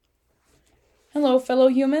Hello, fellow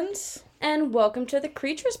humans. And welcome to the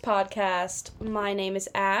Creatures Podcast. My name is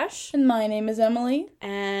Ash. And my name is Emily.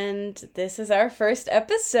 And this is our first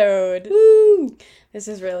episode. Woo! This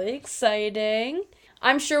is really exciting.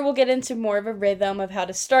 I'm sure we'll get into more of a rhythm of how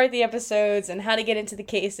to start the episodes and how to get into the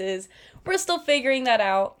cases. We're still figuring that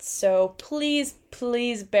out, so please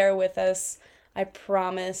bear with us. I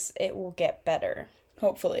promise it will get better.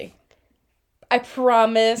 Hopefully. I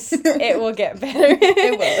promise it will get better.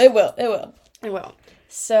 It will.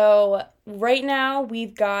 So, right now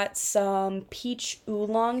we've got some peach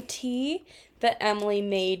oolong tea that Emily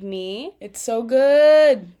made me. It's so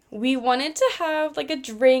good. We wanted to have like a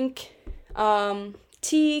drink,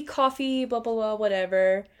 tea, coffee, blah, blah, blah,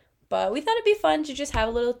 whatever. But we thought it'd be fun to just have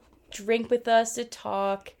a little drink with us to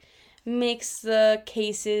talk. Makes the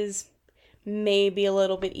cases maybe a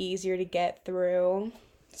little bit easier to get through.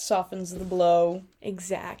 Softens the blow.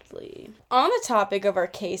 Exactly. On the topic of our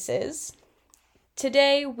cases,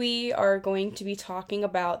 today we are going to be talking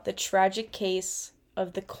about the tragic case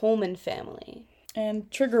of the Coleman family. And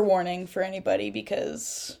trigger warning for anybody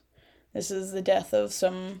because this is the death of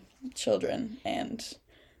some children and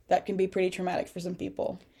that can be pretty traumatic for some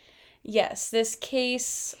people. Yes, this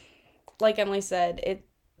case, like Emily said,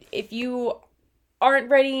 if you aren't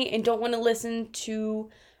ready and don't want to listen to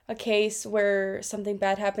a case where something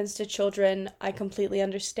bad happens to children, I completely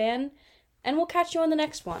understand, and we'll catch you on the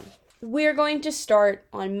next one. We're going to start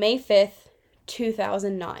on May 5th,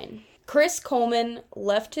 2009. Chris Coleman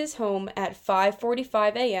left his home at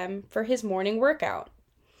 5:45 a.m. for his morning workout.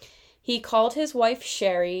 He called his wife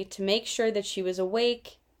Sherry to make sure that she was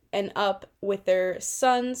awake and up with their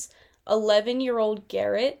sons, 11-year-old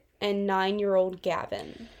Garrett and 9-year-old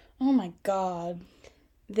Gavin. Oh my god.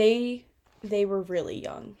 They were really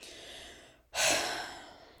young.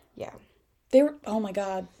 Yeah. Oh my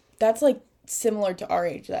god. That's like similar to our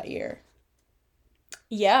age that year.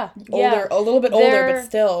 Yeah. Older, a little bit older, but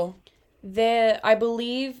still. I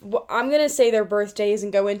believe, I'm going to say their birthdays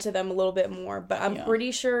and go into them a little bit more, but I'm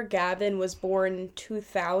pretty sure Gavin was born in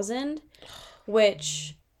 2000,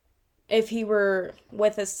 which, if he were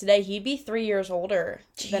with us today, he'd be 3 years older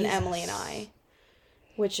than Emily and I,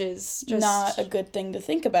 which is just not a good thing to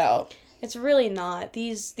think about. It's really not.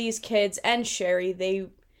 These kids and Sherry,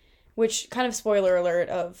 which kind of spoiler alert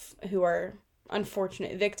of who our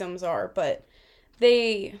unfortunate victims are, but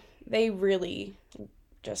they really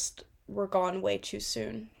just were gone way too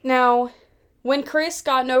soon. Now, when Chris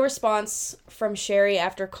got no response from Sherry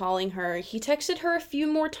after calling her, he texted her a few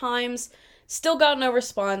more times, still got no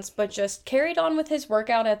response, but just carried on with his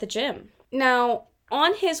workout at the gym. Now,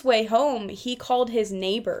 on his way home, he called his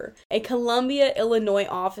neighbor, a Columbia, Illinois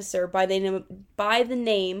officer by the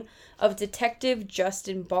name of Detective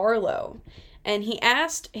Justin Barlow, and he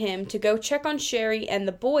asked him to go check on Sherry and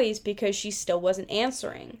the boys because she still wasn't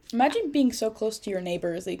answering. Imagine being so close to your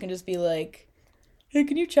neighbors that you can just be like, hey,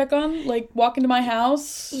 can you check on, walk into my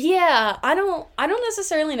house? Yeah, I don't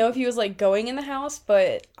necessarily know if he was, going in the house,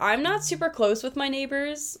 but I'm not super close with my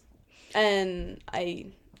neighbors, and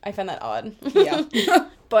I find that odd. Yeah.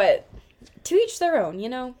 But to each their own, you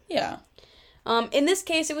know? Yeah. In this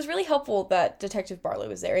case, it was really helpful that Detective Barlow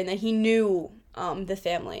was there and that he knew the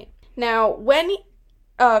family. Now, when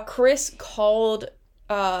Chris called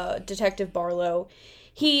Detective Barlow,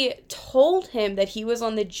 he told him that he was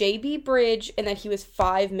on the JB Bridge and that he was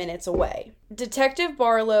 5 minutes away. Detective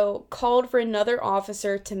Barlow called for another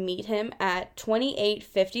officer to meet him at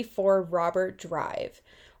 2854 Robert Drive,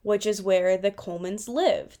 which is where the Colemans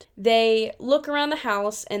lived. They look around the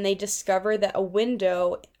house and they discover that a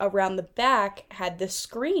window around the back had the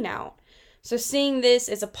screen out. So seeing this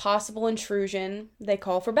as a possible intrusion, they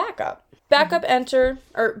call for backup. Backup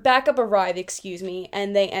arrive,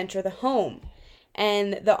 and they enter the home.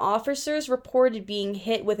 And the officers reported being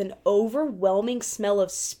hit with an overwhelming smell of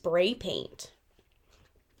spray paint.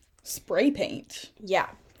 Spray paint? Yeah.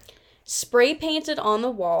 Spray painted on the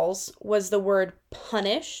walls was the word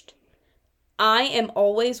punished, I am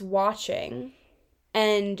always watching,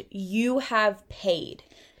 and you have paid.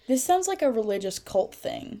 This sounds like a religious cult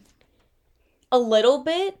thing. A little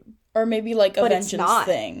bit. Or maybe a vengeance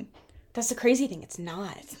thing. That's the crazy thing. It's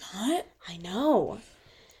not. It's not? I know.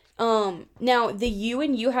 Now, the you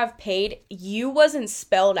and you have paid, you wasn't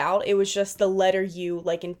spelled out. It was just the letter U,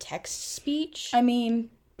 in text speech. I mean,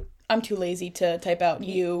 I'm too lazy to type out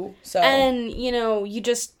you, so. And, you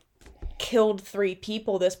just killed 3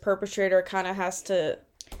 people. This perpetrator kind of has to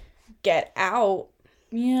get out.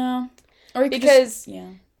 Yeah. Or because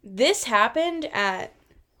this happened at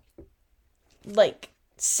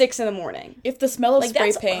 6 in the morning. If the smell of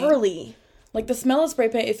spray paint, early. Like, the smell of spray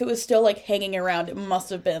paint, if it was still, like, hanging around, it must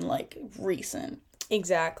have been, like, recent.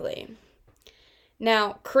 Exactly.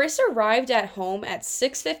 Now, Chris arrived at home at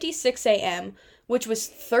 6:56 a.m., which was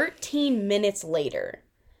 13 minutes later.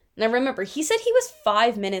 Now, remember, he said he was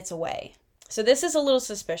 5 minutes away. So this is a little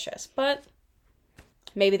suspicious, but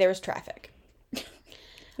maybe there was traffic.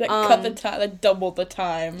 That cut the time, that doubled the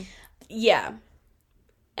time. Yeah.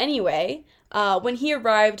 Anyway, when he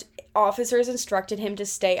arrived, officers instructed him to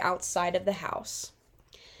stay outside of the house.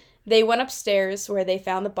 They went upstairs where they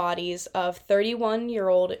found the bodies of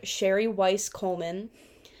 31-year-old Sherry Weiss Coleman,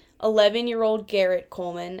 11-year-old Garrett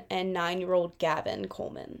Coleman, and 9-year-old Gavin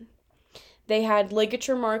Coleman. They had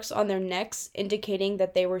ligature marks on their necks indicating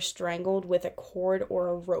that they were strangled with a cord or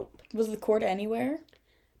a rope. Was the cord anywhere?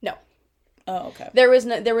 No. Oh, okay. There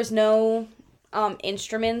was no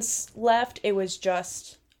instruments left. It was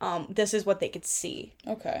just this is what they could see.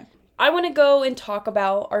 Okay. I want to go and talk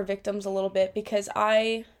about our victims a little bit because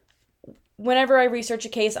whenever I research a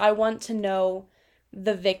case, I want to know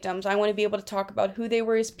the victims. I want to be able to talk about who they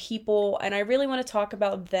were as people, and I really want to talk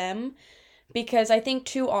about them because I think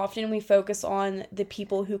too often we focus on the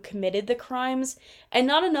people who committed the crimes and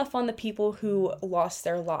not enough on the people who lost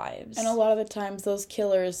their lives. And a lot of the times those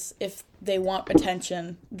killers, if they want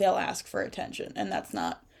attention, they'll ask for attention, and that's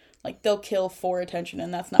not, like, they'll kill for attention,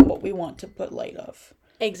 and that's not what we want to put light of.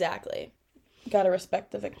 Exactly. Gotta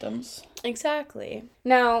respect the victims. Exactly.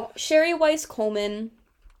 Now, Sherry Weiss Coleman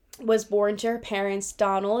was born to her parents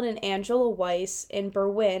Donald and Angela Weiss in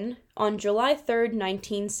Berwyn on July 3rd,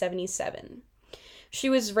 1977. She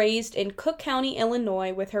was raised in Cook County,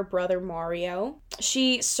 Illinois with her brother Mario.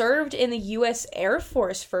 She served in the U.S. Air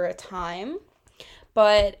Force for a time,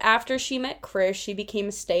 but after she met Chris, she became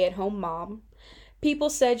a stay-at-home mom.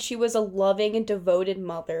 People said she was a loving and devoted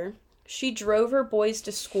mother. She drove her boys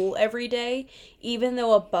to school every day, even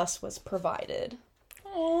though a bus was provided.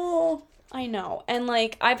 Oh, I know. And,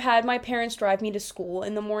 like, I've had my parents drive me to school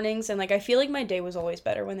in the mornings, and, like, I feel like my day was always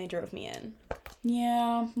better when they drove me in.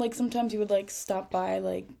 yeah. Like, sometimes you would, like, stop by,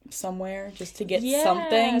 like, somewhere just to get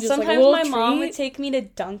something. Just, Sometimes like, a little my treat. mom would take me to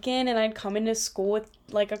Dunkin', and I'd come into school with,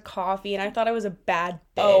 like, a coffee, and I thought I was a bad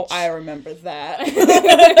bitch. Oh, I remember that.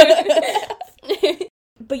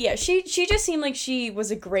 But yeah, she just seemed like she was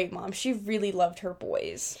a great mom. She really loved her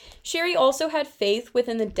boys. Sherry also had faith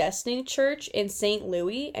within the Destiny Church in St.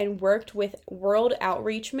 Louis and worked with World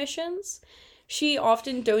Outreach Missions. She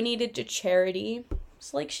often donated to charity.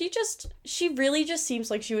 So, like, she really just seems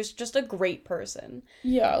like she was just a great person.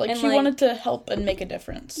 Yeah, like, And, she like, wanted to help and make a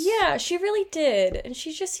difference. Yeah, she really did. And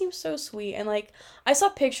she just seems so sweet. And, like, I saw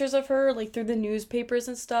pictures of her, like, through the newspapers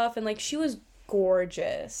and stuff. And, like, she was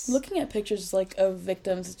gorgeous. Looking at pictures, like, of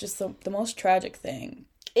victims is just the most tragic thing.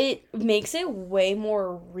 It makes it way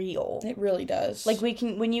more real. It really does. Like,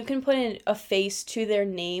 when you can put in a face to their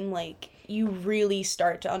name, like, you really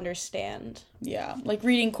start to understand. Yeah, like,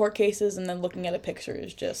 reading court cases and then looking at a picture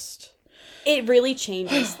is just... It really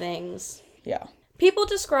changes things. Yeah. People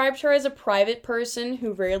described her as a private person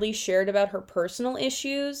who rarely shared about her personal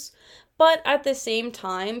issues, but at the same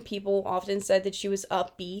time, people often said that she was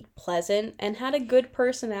upbeat, pleasant, and had a good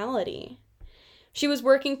personality. She was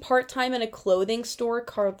working part-time in a clothing store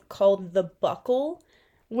called The Buckle,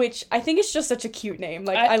 which I think is just such a cute name.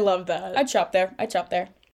 Like, I love that. I'd shop there.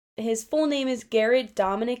 His full name is Garrett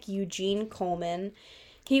Dominic Eugene Coleman.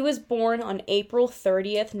 He was born on April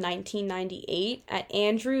 30th, 1998 at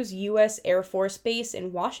Andrews U.S. Air Force Base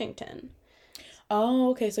in Washington.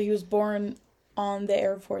 Oh, okay, so he was born on the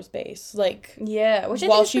Air Force Base, like, yeah, which I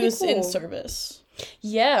while think is she pretty was cool. in service.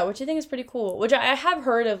 Yeah, which I think is pretty cool. Which I have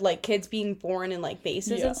heard of, like, kids being born in, like,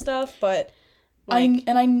 bases and stuff, but like,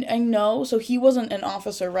 I know, so he wasn't an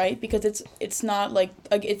officer, right? Because it's not, like,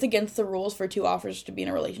 it's against the rules for two officers to be in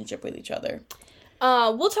a relationship with each other.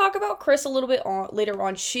 We'll talk about Chris a little bit later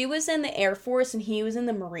on. She was in the Air Force and he was in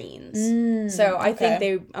the Marines. So I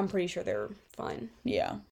think I'm pretty sure they're fine.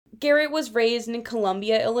 Yeah. Garrett was raised in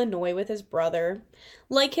Columbia, Illinois with his brother.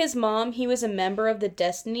 Like his mom, he was a member of the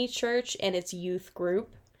Destiny Church and its youth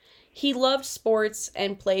group. He loved sports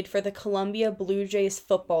and played for the Columbia Blue Jays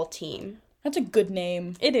football team. That's a good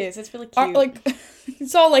name. It is. It's really cute. Like,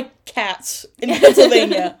 it's all like cats in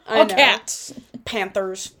Pennsylvania. I all know. cats.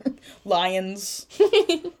 Panthers. Lions.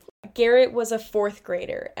 Garrett was a 4th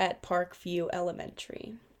grader at Parkview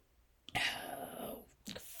Elementary.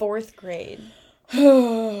 4th grade.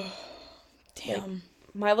 Damn. Like,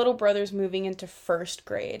 my little brother's moving into 1st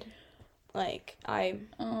grade. Like, I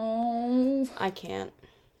can't.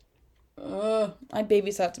 I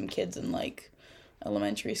babysat some kids in, like,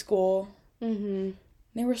 elementary school. Mm-hmm.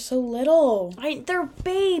 They were so little. They're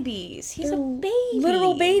babies. He's a baby.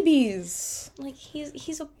 Literal babies. Like,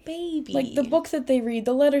 he's a baby. Like, the books that they read,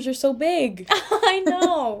 the letters are so big. I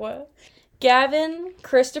know. Gavin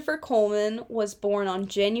Christopher Coleman was born on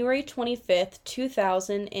January 25th,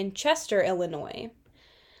 2000 in Chester, Illinois.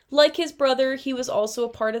 Like his brother, he was also a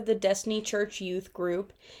part of the Destiny Church youth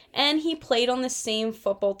group, and he played on the same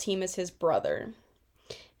football team as his brother.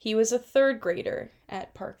 He was a 3rd grader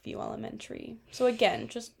at Parkview Elementary. So again,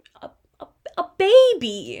 just a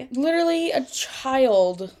baby. Literally a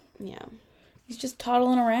child. Yeah. He's just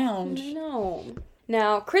toddling around. I know.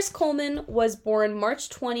 Now, Chris Coleman was born March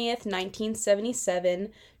 20th, 1977,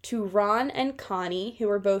 to Ron and Connie, who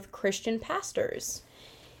were both Christian pastors.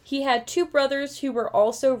 He had 2 brothers who were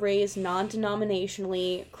also raised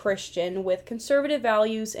non-denominationally Christian with conservative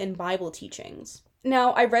values and Bible teachings.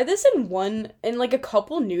 Now, I read this in a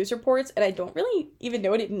couple news reports, and I don't really even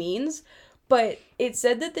know what it means, but it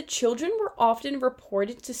said that the children were often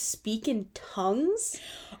reported to speak in tongues.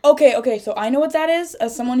 Okay, so I know what that is.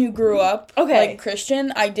 As someone who grew up, like,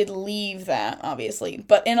 Christian, I did leave that, obviously.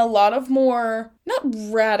 But in a lot of more, not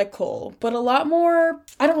radical, but a lot more,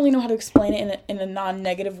 I don't really know how to explain it in a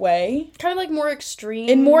non-negative way. Kind of like more extreme.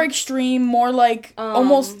 In more extreme, more like,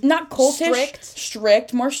 almost, not cultish.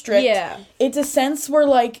 Strict, more strict. Yeah. It's a sense where,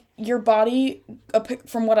 like, your body,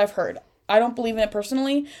 from what I've heard, I don't believe in it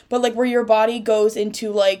personally, but, like, where your body goes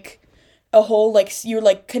into, like, a whole, like, you're,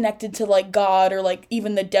 like, connected to, like, God or, like,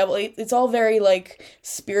 even the devil. It's all very, like,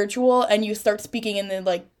 spiritual, and you start speaking in the,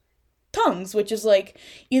 like, tongues, which is, like,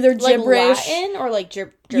 either gibberish. Like Latin or, like,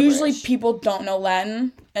 gibberish? Usually people don't know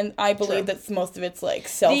Latin, and I believe that most of it's, like,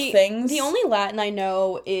 things. The only Latin I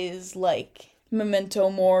know is, like... Memento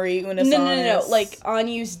mori, una sanis. No. Like,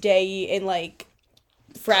 Agnus Dei and, like...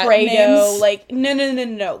 Frat Credo, names? like,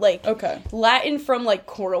 no, like, okay. Latin from, like,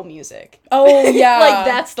 choral music. Oh, yeah. Like,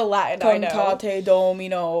 that's the Latin I know. Cantate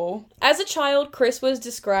Domino. As a child, Chris was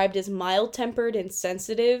described as mild-tempered and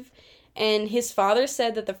sensitive, and his father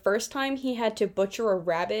said that the first time he had to butcher a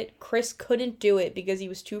rabbit, Chris couldn't do it because he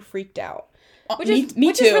was too freaked out. Which is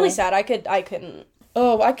really sad. I couldn't.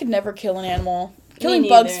 Oh, I could never kill an animal. Killing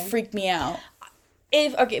bugs freaked me out.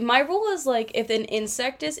 My rule is, like, if an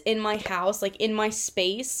insect is in my house, like, in my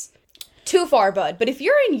space, too far, bud. But if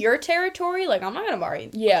you're in your territory, like, I'm not gonna bother you.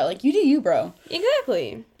 Yeah, like, you do you, bro.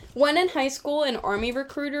 Exactly. When in high school, an Army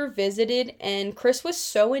recruiter visited, and Chris was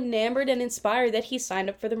so enamored and inspired that he signed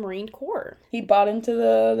up for the Marine Corps. He bought into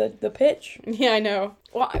the pitch. Yeah, I know.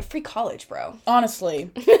 Well, free college, bro.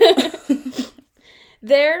 Honestly.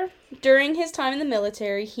 There, during his time in the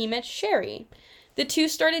military, he met Sherry. The two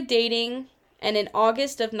started dating, and in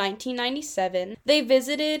August of 1997, they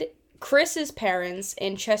visited Chris's parents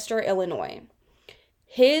in Chester, Illinois.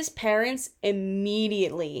 His parents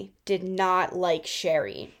immediately did not like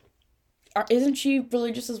Sherry. Isn't she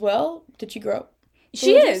religious as well? Did she grow up religious?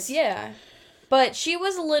 She is, yeah. But she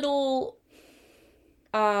was a little...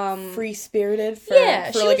 free-spirited?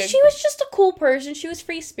 She was just a cool person. She was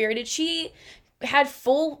free-spirited. She had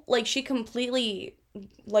full... Like, she completely...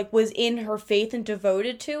 Like, was in her faith and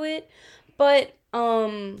devoted to it. But,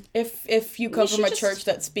 If you come from a church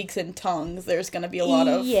that speaks in tongues, there's gonna be a lot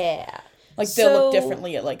of... Yeah. Like, they'll look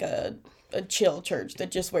differently at, like, a chill church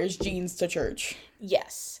that just wears jeans to church.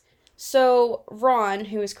 Yes. So, Ron,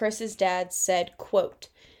 who is Chris's dad, said, quote,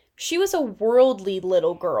 "She was a worldly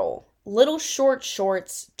little girl. Little short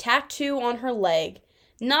shorts, tattoo on her leg.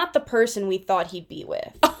 Not the person we thought he'd be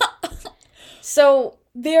with." So,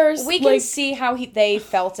 we can see how they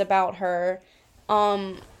felt about her.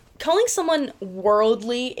 Calling someone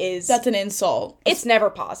worldly is... That's an insult. It's never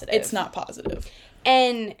positive. It's not positive.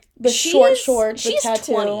 And the short shorts, the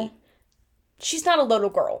tattoo. 20. She's not a little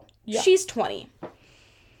girl. Yeah. She's 20.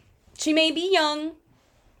 She may be young.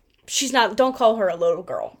 She's not... Don't call her a little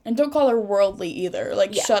girl. And don't call her worldly either.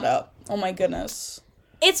 Like, shut up. Oh my goodness.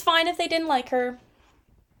 It's fine if they didn't like her.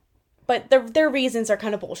 But their reasons are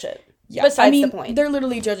kind of bullshit. Yeah. Besides the point. They're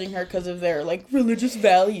literally judging her because of their, like, religious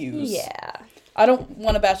values. Yeah. I don't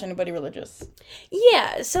want to bash anybody religious.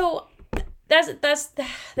 Yeah, so... That's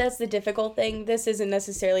the difficult thing. This isn't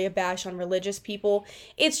necessarily a bash on religious people.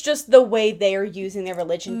 It's just the way they are using their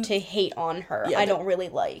religion to hate on her. Yeah, I don't really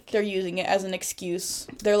like. They're using it as an excuse.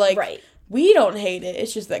 They're like, right. We don't hate it.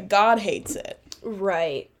 It's just that God hates it.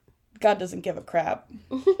 Right. God doesn't give a crap.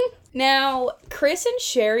 Now, Chris and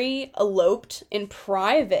Sherry eloped in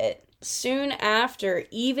private soon after,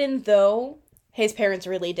 even though his parents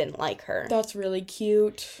really didn't like her. That's really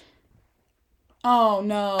cute. Oh,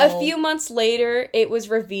 no. A few months later, it was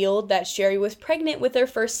revealed that Sherry was pregnant with their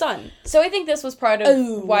first son. So I think this was part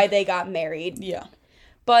of why they got married. Yeah.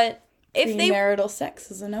 But Premarital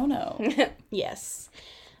sex is a no-no. Yes.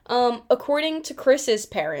 According to Chris's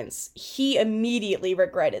parents, he immediately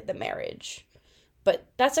regretted the marriage. But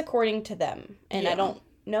that's according to them. And I don't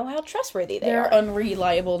know how trustworthy they are. They're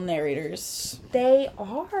unreliable narrators. They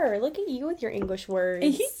are. Look at you with your English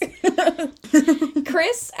words.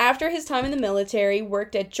 Chris, after his time in the military,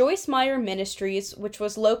 worked at Joyce Meyer Ministries, which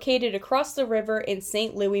was located across the river in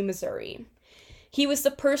St. Louis, Missouri. He was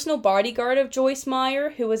the personal bodyguard of Joyce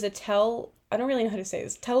Meyer, who was I don't really know how to say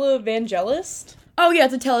this, televangelist? Oh, yeah,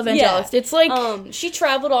 it's a televangelist. Yeah. It's like... she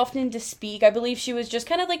traveled often to speak. I believe she was just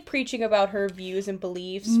kind of, like, preaching about her views and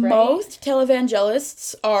beliefs, right? Most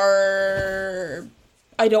televangelists are...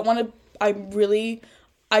 I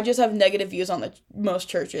just have negative views on most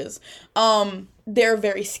churches. They're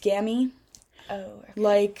very scammy. Oh, okay.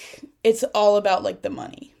 Like, it's all about, like, the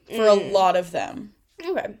money for a lot of them.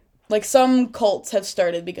 Okay. Like, some cults have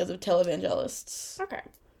started because of televangelists. Okay.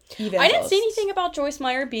 I didn't see anything about Joyce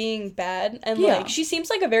Meyer being bad, and, like, she seems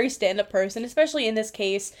like a very stand-up person, especially in this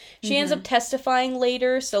case. She ends up testifying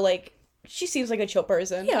later, so, like, she seems like a chill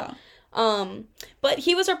person. Yeah. But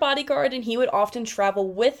he was her bodyguard, and he would often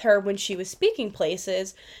travel with her when she was speaking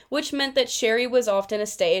places, which meant that Sherry was often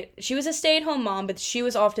she was a stay-at-home mom, but she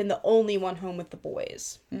was often the only one home with the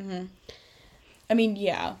boys. Mm-hmm. I mean,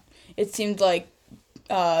 yeah. It seemed like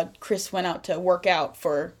Chris went out to work out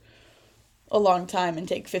for a long time and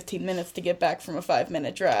take 15 minutes to get back from a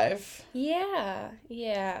 5-minute drive. Yeah.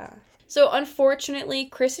 So, unfortunately,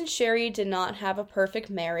 Chris and Sherry did not have a perfect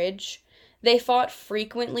marriage. They fought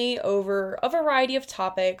frequently over a variety of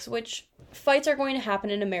topics, which fights are going to happen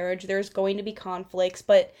in a marriage. There's going to be conflicts,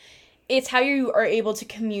 but it's how you are able to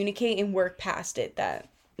communicate and work past it that,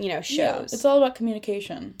 shows. Yeah, it's all about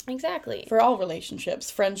communication. Exactly. For all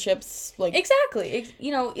relationships, friendships, like... Exactly.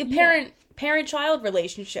 Parent-child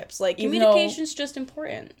relationships. Like, communication's just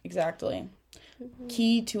important. Exactly. Mm-hmm.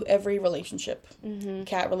 Key to every relationship. Mm-hmm.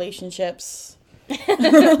 Cat relationships.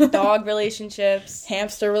 Dog relationships.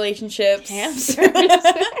 Hamster relationships.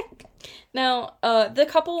 Now, the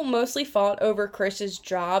couple mostly fought over Chris's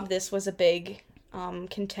job. This was a big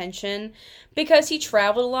contention. Because he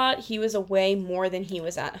traveled a lot, he was away more than he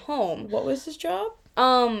was at home. What was his job?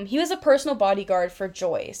 He was a personal bodyguard for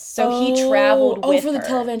Joyce. So he traveled with her. Oh, for the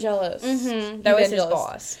televangelist. Mm-hmm. That was his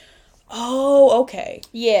boss. Oh, okay.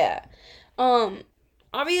 Yeah.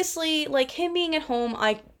 Obviously, like, him being at home,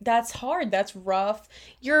 that's hard. That's rough.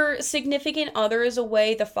 Your significant other is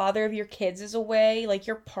away. The father of your kids is away. Like,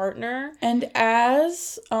 your partner. And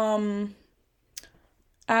as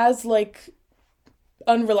like,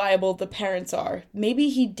 unreliable the parents are, maybe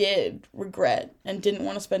he did regret and didn't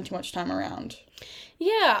want to spend too much time around.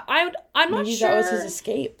 Yeah, I'm not maybe sure. That was his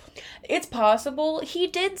escape. It's possible. He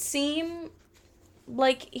did seem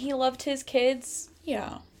like he loved his kids.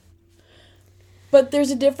 Yeah. But there's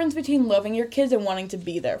a difference between loving your kids and wanting to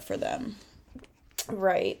be there for them.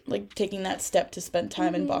 Right. Like, taking that step to spend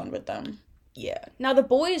time and bond with them. Yeah. Now, the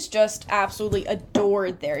boys just absolutely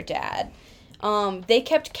adored their dad. They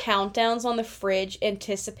kept countdowns on the fridge,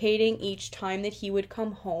 anticipating each time that he would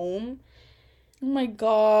come home. Oh my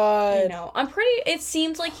god. I know. It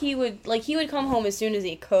seems like he would come home as soon as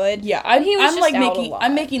he could. Yeah,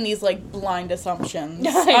 I'm making these, like, blind assumptions.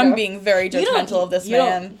 I'm being very judgmental of this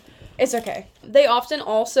man. It's okay. They often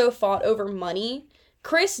also fought over money.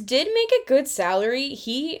 Chris did make a good salary.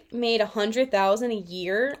 He made $100,000 a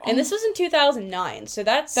year, and this was in 2009. So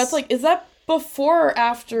that's like, is that before or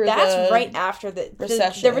after? That's right after the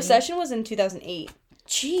recession. The recession was in 2008.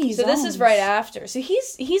 Jeez. So this is right after. So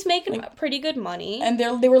he's making pretty good money. And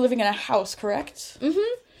they were living in a house, correct?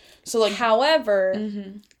 Mm-hmm. So, like, however,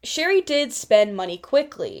 Sherry did spend money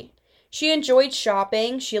quickly. She enjoyed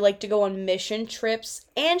shopping, she liked to go on mission trips,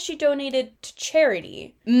 and she donated to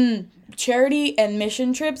charity. Charity and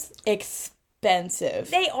mission trips,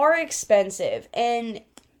 expensive. They are expensive, and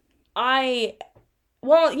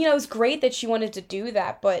it's great that she wanted to do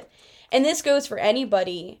that, and this goes for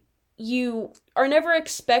anybody, you are never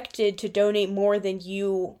expected to donate more than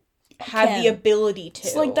you have the ability to.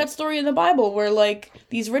 It's like that story in the Bible where, like,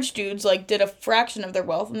 these rich dudes, like, did a fraction of their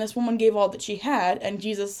wealth, and this woman gave all that she had, and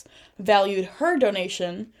Jesus valued her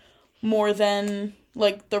donation more than,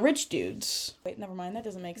 like, the rich dudes. Wait, never mind, that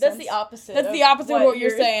doesn't make sense. That's the opposite. That's the opposite of what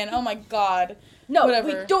you're saying. Oh my god. No, whatever.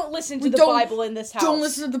 We don't listen to the Bible in this house. Don't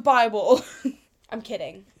listen to the Bible. I'm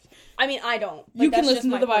kidding. I mean, I don't. You can listen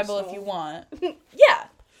to the Bible if you want. Yeah.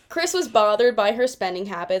 Chris was bothered by her spending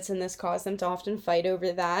habits, and this caused them to often fight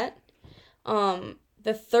over that.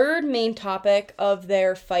 The third main topic of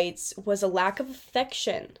their fights was a lack of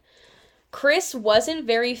affection. Chris wasn't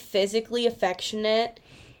very physically affectionate,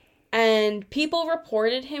 And people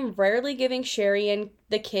reported him rarely giving Sherry and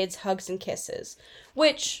the kids hugs and kisses,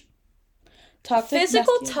 which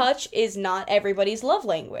physical touch is not everybody's love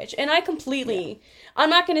language. And I'm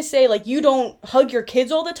not going to say, like, you don't hug your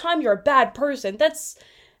kids all the time, you're a bad person. That's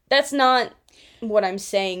not what I'm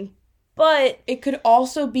saying. But it could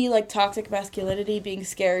also be, like, toxic masculinity, being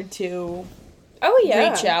scared to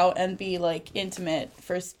reach out and be, like, intimate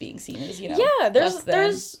first being seen as, you know. Yeah,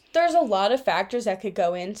 there's a lot of factors that could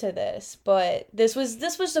go into this, but this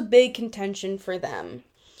was a big contention for them.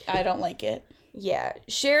 I don't like it. Yeah.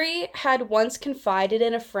 Sherry had once confided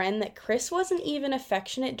in a friend that Chris wasn't even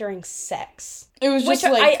affectionate during sex. It was just,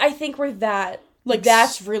 which like... I think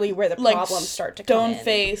that's really where the problems start to come in.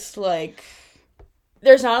 Stone-faced, like...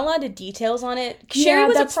 There's not a lot of details on it. Sherry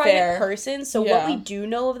was a private person, so what we do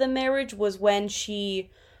know of the marriage was when she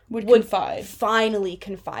would finally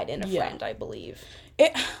confide in a friend, I believe.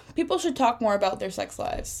 People should talk more about their sex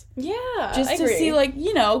lives. Yeah, just to see, like,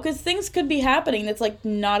 you know, because things could be happening that's, like,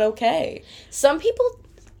 not okay. Some people,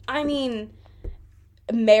 I mean,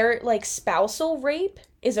 spousal rape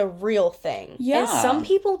is a real thing. Yeah. And some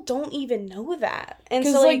people don't even know that. And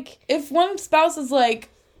so, like, if one spouse is like,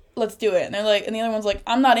 let's do it, and they're like, and the other one's like,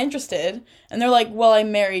 I'm not interested, and they're like, well, I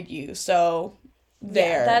married you, so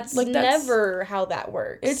there. Yeah, that's never how that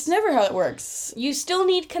works. It's never how it works. You still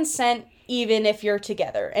need consent even if you're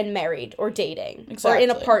together and married or dating or in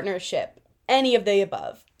a partnership. Any of the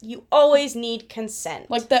above. You always need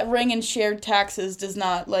consent. Like, that ring and shared taxes does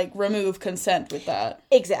not, like, remove consent with that.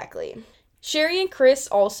 Exactly. Sherry and Chris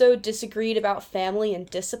also disagreed about family and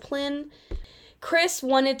discipline. Chris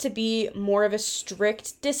wanted to be more of a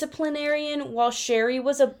strict disciplinarian, while Sherry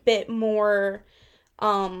was a bit more,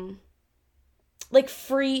 like,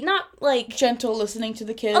 free, not, like... gentle, listening to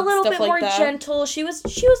the kids, a little stuff bit like more that. Gentle. She was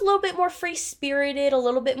a little bit more free-spirited, a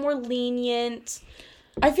little bit more lenient.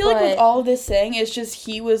 I feel like with all of this saying, it's just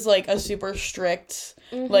he was, like, a super strict,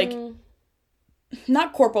 like...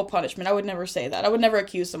 Not corporal punishment. I would never say that. I would never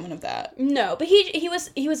accuse someone of that. No, but he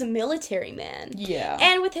was a military man. Yeah.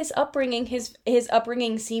 And with his upbringing, his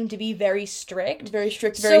upbringing seemed to be very strict. Very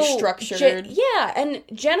strict, very structured. Yeah, and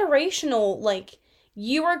generational, like,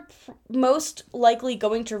 you are most likely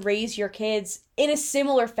going to raise your kids in a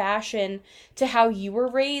similar fashion to how you were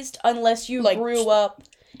raised, unless you grew up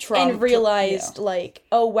and realized, like,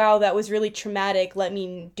 oh, wow, that was really traumatic. Let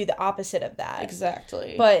me do the opposite of that.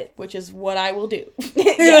 Exactly. Which is what I will do.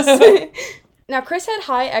 Yes. Now, Chris had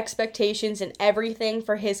high expectations in everything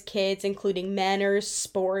for his kids, including manners,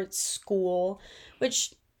 sports, school,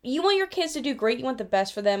 which you want your kids to do great. You want the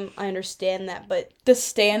best for them. I understand that, but... the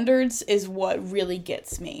standards is what really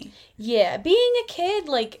gets me. Yeah, being a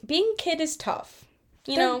kid is tough.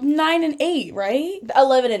 You know? 9 and 8, right?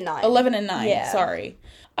 11 and 9. 11 and 9, yeah. Sorry.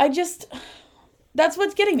 That's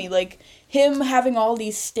what's getting me. Like, him having all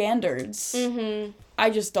these standards. Mm-hmm. I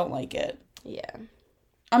just don't like it. Yeah.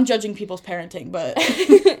 I'm judging people's parenting, but...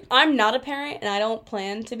 I'm not a parent, and I don't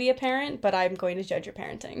plan to be a parent, but I'm going to judge your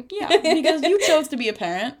parenting. Yeah, because you chose to be a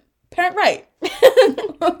parent. Parent right.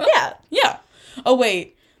 Yeah. Yeah. Oh,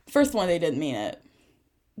 wait. First one, they didn't mean it.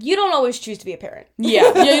 You don't always choose to be a parent. Yeah,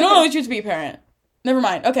 you don't always choose to be a parent. Never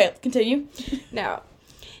mind. Okay, continue. Now,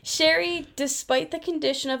 Sherry, despite the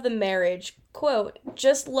condition of the marriage, quote,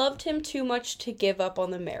 just loved him too much to give up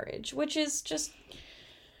on the marriage, which is just,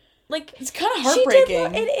 like... it's kind of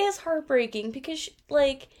heartbreaking. It is heartbreaking because,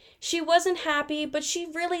 she wasn't happy, but she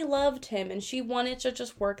really loved him, and she wanted to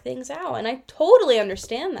just work things out, and I totally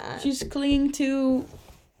understand that. She's clinging to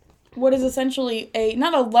what is essentially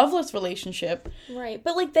not a loveless relationship. Right,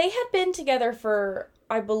 but, they had been together for...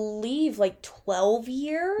 I believe, 12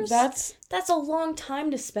 years? That's a long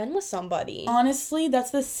time to spend with somebody. Honestly,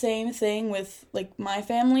 that's the same thing with, my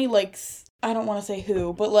family. I don't want to say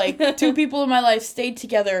who, but, 2 people in my life stayed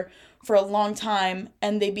together for a long time,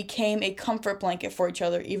 and they became a comfort blanket for each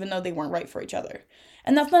other, even though they weren't right for each other.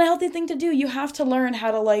 And that's not a healthy thing to do. You have to learn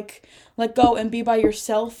how to, let go and be by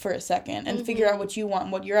yourself for a second and figure out what you want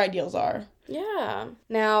and what your ideals are. Yeah.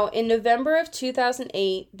 Now, in November of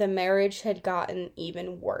 2008, the marriage had gotten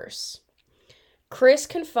even worse. Chris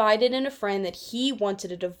confided in a friend that he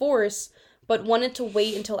wanted a divorce, but wanted to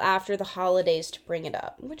wait until after the holidays to bring it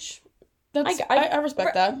up, which... I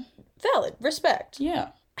respect that. Valid. Respect. Yeah.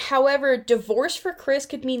 However, divorce for Chris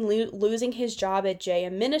could mean losing his job at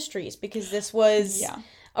JM Ministries, because this was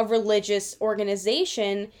a religious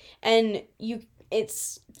organization, and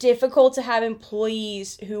it's difficult to have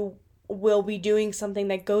employees who will be doing something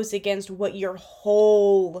that goes against what your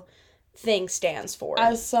whole thing stands for.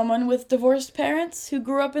 As someone with divorced parents who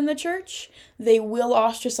grew up in the church, they will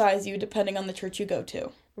ostracize you depending on the church you go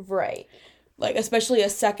to. Right. Like, especially a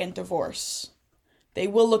second divorce. They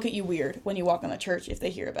will look at you weird when you walk in the church if they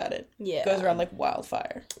hear about it. Yeah. It goes around like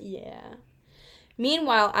wildfire. Yeah.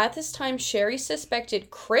 Meanwhile, at this time, Sherry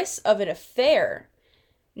suspected Chris of an affair.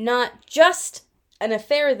 Not just an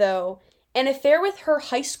affair, though. An affair with her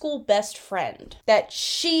high school best friend that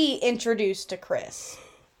she introduced to Chris.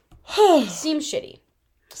 Seems shitty.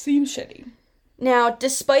 Seems shitty. Now,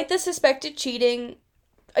 despite the suspected cheating,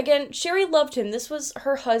 again, Sherry loved him. This was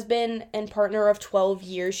her husband and partner of 12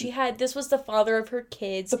 years. This was the father of her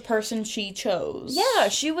kids. The person she chose. Yeah,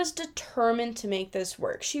 she was determined to make this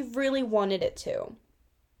work. She really wanted it to.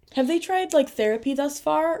 Have they tried, like, therapy thus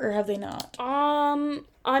far, or have they not?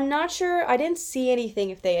 I'm not sure. I didn't see anything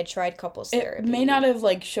if they had tried couples therapy. It may not have,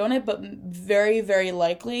 like, shown it, but very, very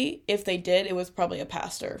likely, if they did, it was probably a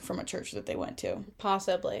pastor from a church that they went to.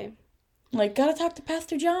 Possibly. Like, gotta talk to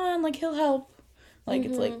Pastor John, like, he'll help. Like,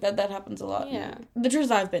 it's like, that happens a lot. Yeah. The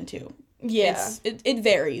churches I've been to. Yeah. It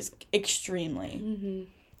varies extremely. Mm-hmm.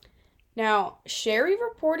 Now, Sherry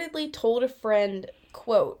reportedly told a friend,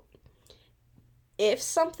 quote, "If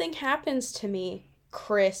something happens to me,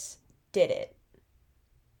 Chris did it."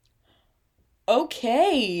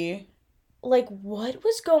 Okay. Like, what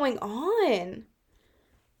was going on?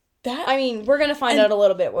 That, I mean, we're gonna find out a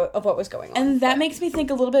little bit of what was going on. And that makes me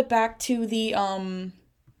think a little bit back to the,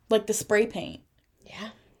 like, the spray paint. Yeah.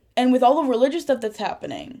 And with all the religious stuff that's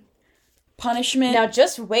happening, punishment. Now,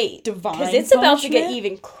 just wait. Divine because it's about to get punishment?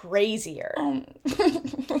 even crazier.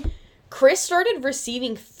 Chris started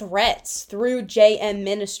receiving threats through JM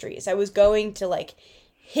Ministries. I was going to, like,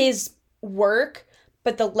 his work,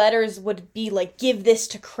 but the letters would be like, give this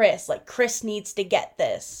to Chris. Like, Chris needs to get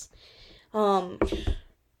this.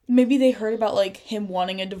 Maybe they heard about, like, him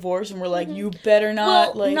wanting a divorce and were like, you better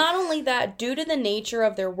not, well, not only that, due to the nature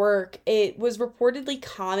of their work, it was reportedly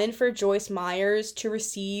common for Joyce Myers to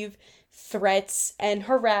receive threats and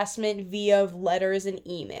harassment via letters and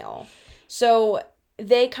email. So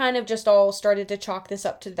they kind of just all started to chalk this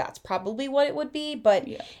up to that's probably what it would be, but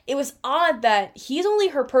It was odd that he's only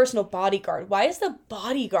her personal bodyguard. Why is the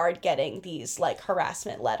bodyguard getting these, like,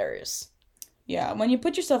 harassment letters? Yeah, when you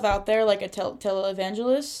put yourself out there like a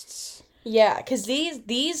televangelist. Yeah, because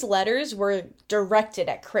these letters were directed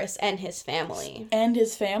at Chris and his family. And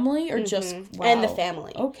his family? Or just, wow. And the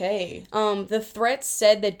family. Okay. The threats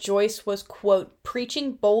said that Joyce was, quote,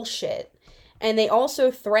 preaching bullshit. And they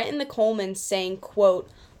also threatened the Colemans, saying, quote,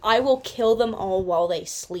 "I will kill them all while they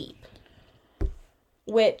sleep."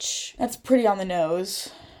 Which... That's pretty on the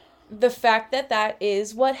nose. The fact that that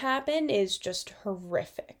is what happened is just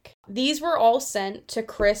horrific. These were all sent to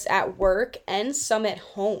Chris at work and some at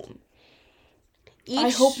home.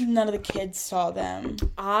 I hope none of the kids saw them.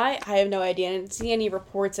 I have no idea. I didn't see any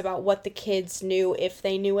reports about what the kids knew, if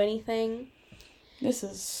they knew anything.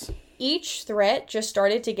 Each threat just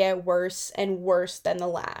started to get worse and worse than the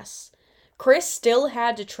last. Chris still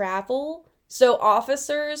had to travel, so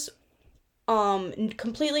officers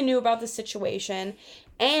completely knew about the situation,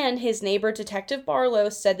 and his neighbor, Detective Barlow,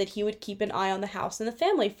 said that he would keep an eye on the house and the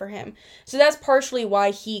family for him. So that's partially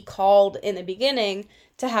why he called in the beginning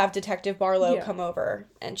to have Detective Barlow come over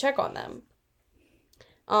and check on them.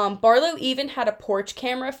 Barlow even had a porch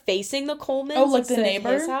camera facing the Colemans. Oh, like the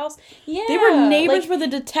neighbor? His house. Yeah. They were neighbors with a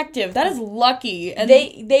detective. That is lucky. And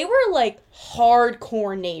they were, like,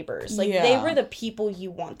 hardcore neighbors. Like, Yeah. they were the people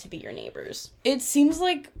you want to be your neighbors. It seems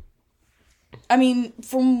like, I mean,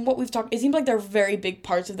 from what we've talked, it seems like they're very big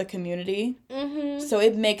parts of the community. Mm-hmm. So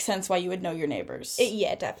it makes sense why you would know your neighbors.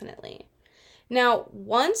 Yeah, definitely. Now,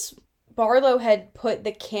 once Barlow had put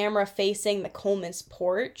the camera facing the Coleman's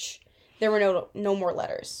porch, there were no more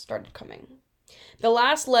letters started coming. The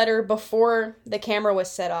last letter before the camera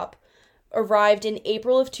was set up arrived in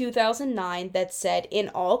April of 2009 that said, in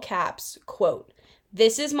all caps, quote,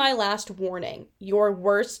 "This is my last warning. Your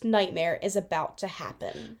worst nightmare is about to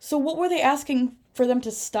happen." So what were they asking for them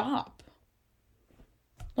to stop?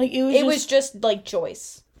 Like, it was just like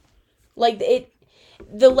Joyce. Like,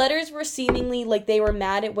 the letters were seemingly like they were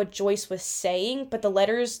mad at what Joyce was saying, but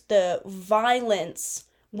the violence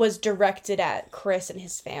was directed at Chris and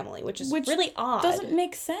his family, which really odd. Doesn't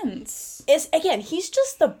make sense. Again, he's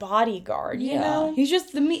just the bodyguard, you know? He's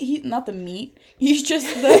just the meat. Not the meat. He's just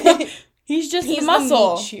the... he's the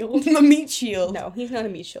muscle. The meat shield. The meat shield. No, he's not a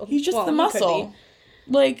meat shield. He's just the muscle.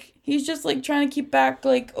 Like, he's just, like, trying to keep back,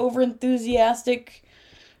 like, over-enthusiastic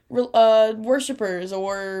worshippers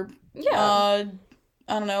or... I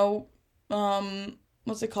don't know,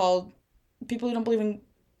 what's it called? People who don't believe in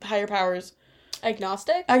higher powers.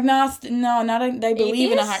 Agnostic? No, they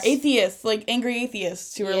believe in a higher... Atheists? Atheists, like angry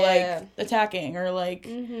atheists who are, like, attacking or, like...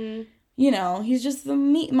 Mm-hmm. You know, he's just the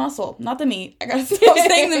meat muscle, not the meat. I gotta stop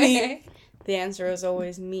saying the meat. The answer is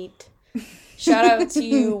always meat. Shout out to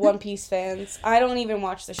you One Piece fans. I don't even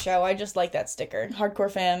watch the show. I just like that sticker.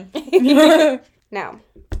 Hardcore fan. Now,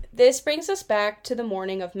 this brings us back to the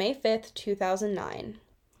morning of May 5th, 2009.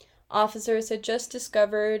 Officers had just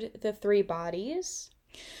discovered the 3 bodies.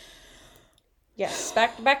 Yes,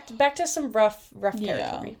 back to some rough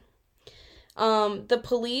territory. Yeah. The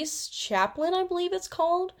police chaplain, I believe it's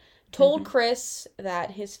called, told Chris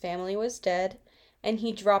that his family was dead, and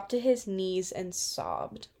he dropped to his knees and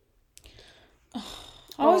sobbed.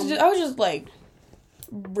 I was just like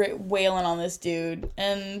wailing on this dude,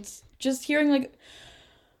 and just hearing like,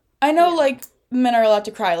 I know like men are allowed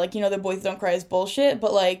to cry, like, you know, the boys don't cry is bullshit,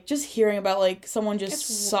 but like just hearing about like someone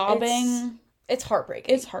just sobbing, it's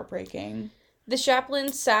heartbreaking. It's heartbreaking. The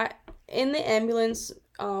chaplain sat in the ambulance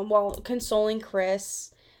while consoling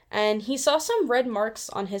Chris, and he saw some red marks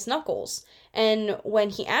on his knuckles. And when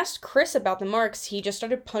he asked Chris about the marks, he just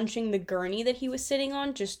started punching the gurney that he was sitting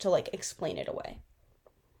on just to, like, explain it away.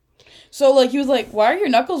 So, like, he was like, why are your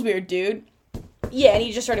knuckles weird, dude? Yeah, and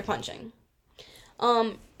he just started punching.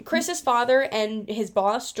 Chris's father and his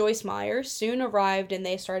boss, Joyce Meyer, soon arrived, and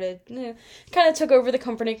they started, kind of took over the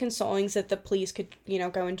comforting consoling so that the police could,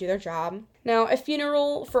 go and do their job. Now, a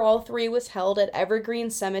funeral for all 3 was held at Evergreen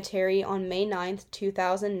Cemetery on May 9th,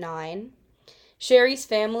 2009. Sherry's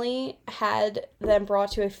family had them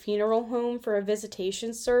brought to a funeral home for a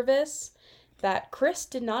visitation service that Chris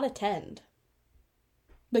did not attend.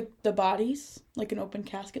 Like the bodies? Like an open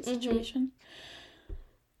casket situation?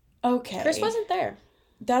 Okay. Chris wasn't there.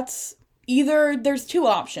 That's either, there's 2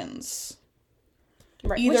 options.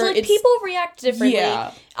 Right. Which, people react differently.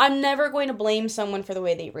 Yeah. I'm never going to blame someone for the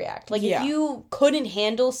way they react. Like, if you couldn't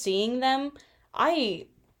handle seeing them, I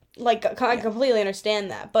completely understand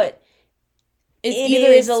that. But it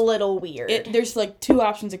is a little weird. There's, like, 2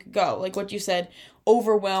 options it could go. Like what you said,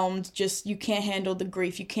 overwhelmed, just you can't handle the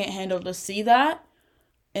grief. You can't handle to see that.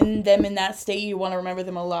 And them in that state, you want to remember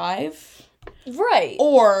them alive. Right.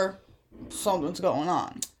 Or something's going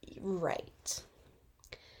on. Right.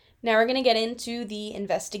 Now we're going to get into the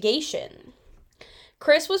investigation.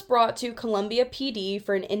 Chris was brought to Columbia PD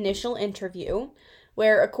for an initial interview,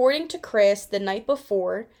 where, according to Chris, the night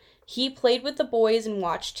before, he played with the boys and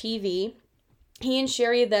watched TV. He and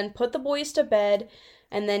Sherry then put the boys to bed,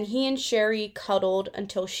 and then he and Sherry cuddled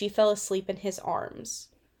until she fell asleep in his arms.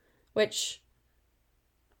 Which,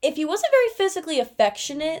 if he wasn't very physically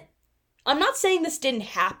affectionate, I'm not saying this didn't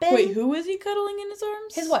happen. Wait, who was he cuddling in his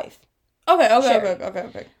arms? His wife.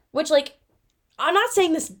 Okay. Which, like, I'm not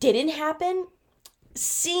saying this didn't happen.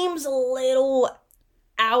 Seems a little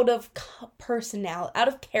out of personality, out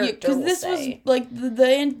of character, because this was, like,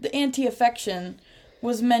 the anti-affection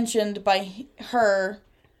was mentioned by her.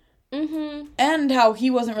 Mm-hmm. And how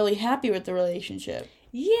he wasn't really happy with the relationship.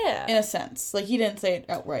 Yeah. In a sense. Like, he didn't say it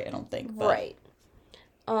outright, I don't think. But. Right.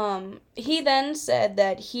 He then said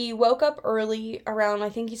that he woke up early around, I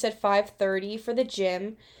think he said 5:30 for the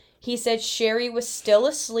gym. He said Sherry was still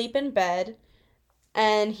asleep in bed,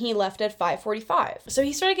 and he left at 5:45. So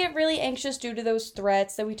he started to get really anxious due to those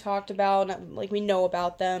threats that we talked about, and, like, we know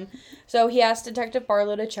about them. So he asked Detective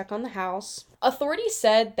Barlow to check on the house. Authorities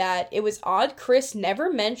said that it was odd Chris never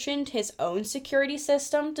mentioned his own security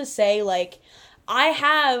system to say, like, I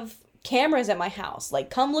have cameras at my house. Like,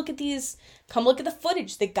 come look at the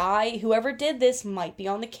footage. The guy, whoever did this, might be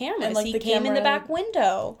on the cameras. And, like, he came in the back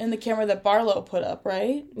window. And the camera that Barlow put up,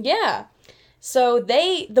 right? Yeah. So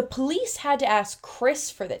the police had to ask Chris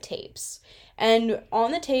for the tapes. And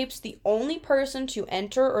on the tapes, the only person to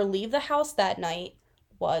enter or leave the house that night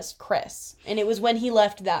was Chris. And it was when he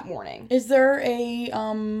left that morning. Is there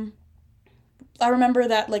I remember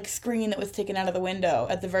that, like, screen that was taken out of the window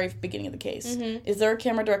at the very beginning of the case. Mm-hmm. Is there a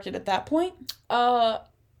camera directed at that point? I'm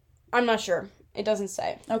not sure. It doesn't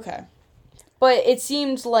say. Okay. But it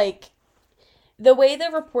seemed like the way the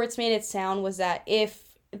reports made it sound was that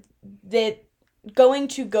if going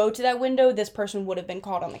to that window, this person would have been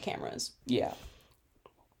caught on the cameras. Yeah.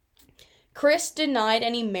 Chris denied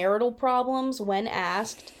any marital problems when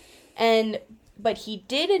asked, but he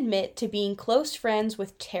did admit to being close friends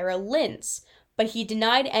with Tara Lintz, but he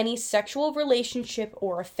denied any sexual relationship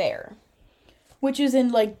or affair. Which is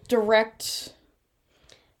in, like, direct...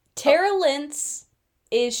 Tara Lintz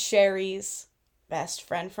is Sherry's best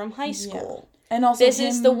friend from high school. Yeah. And also this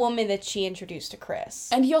is the woman that she introduced to Chris.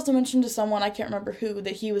 And he also mentioned to someone, I can't remember who,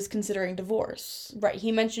 that he was considering divorce. Right,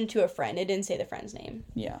 he mentioned to a friend. It didn't say the friend's name.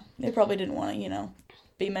 Yeah, they probably didn't want to,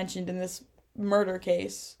 be mentioned in this murder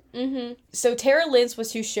case. Mm-hmm. So Tara Lynch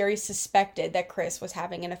was who Sherry suspected that Chris was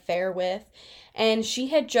having an affair with. And she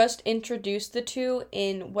had just introduced the two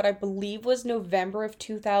in what I believe was November of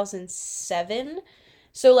 2007.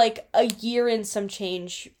 So, like, a year and some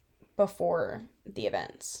change before the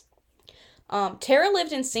events. Tara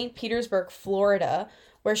lived in St. Petersburg, Florida,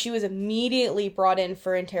 where she was immediately brought in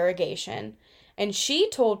for interrogation. And she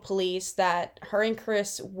told police that her and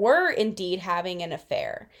Chris were indeed having an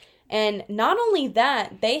affair. And not only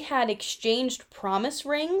that, they had exchanged promise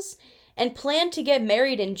rings and planned to get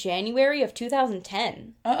married in January of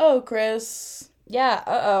 2010. Uh-oh, Chris. Yeah,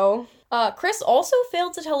 uh-oh. Chris also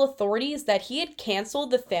failed to tell authorities that he had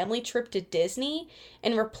canceled the family trip to Disney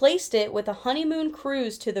and replaced it with a honeymoon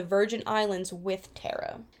cruise to the Virgin Islands with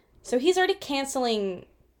Tara. So he's already canceling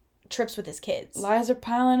trips with his kids. Lies are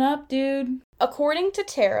piling up, dude. According to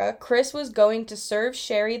Tara, Chris was going to serve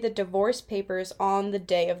Sherry the divorce papers on the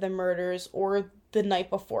day of the murders or the night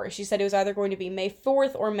before. She said it was either going to be May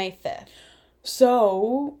 4th or May 5th.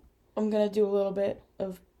 So, I'm going to do a little bit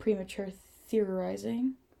of premature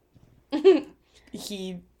theorizing.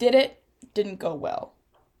 He did it, didn't go well.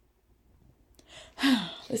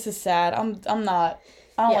 This is sad. I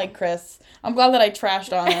don't like Chris. I'm glad that I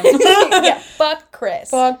trashed on him. Yeah, fuck Chris.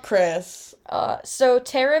 Fuck Chris. So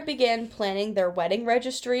Tara began planning their wedding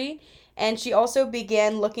registry, and she also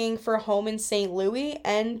began looking for a home in St. Louis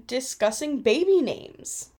and discussing baby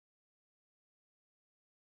names.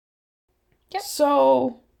 Yep.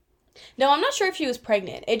 So... No, I'm not sure if she was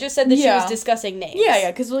pregnant. It just said that she was discussing names. Yeah,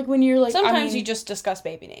 because, like, when you're, like... Sometimes you just discuss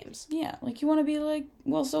baby names. Yeah, like, you want to be, like...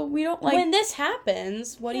 Well, so we don't, like... When this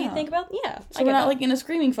happens, what do you think about... Yeah, so we're not, like, in a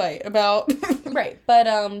screaming fight about... Right, but,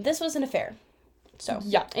 this was an affair. So...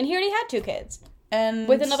 Yeah. And he already had 2 kids. And...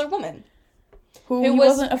 With another woman. Who he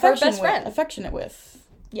was wasn't her best friend. affectionate with.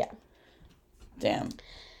 Yeah. Damn.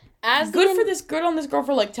 Good on this girl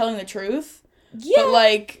for, like, telling the truth. Yeah. But,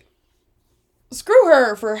 like... Screw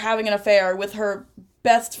her for having an affair with her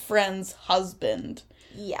best friend's husband.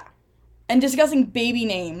 Yeah. And discussing baby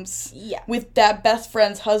names. Yeah. With that best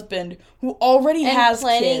friend's husband who already has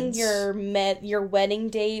planning kids. your wedding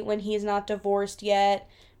date when he's not divorced yet.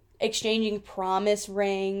 Exchanging promise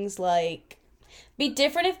rings. Like, be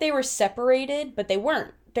different if they were separated, but they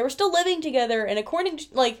weren't. They were still living together, and according to,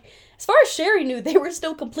 like, as far as Sherry knew, they were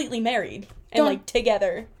still completely married. And, like,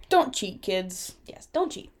 together. Don't cheat, kids. Yes,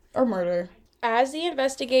 don't cheat. Or murder. As the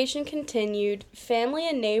investigation continued, family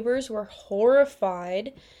and neighbors were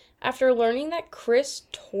horrified after learning that Chris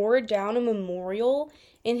tore down a memorial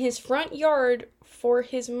in his front yard for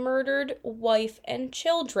his murdered wife and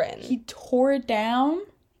children. He tore it down?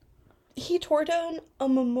 He tore down a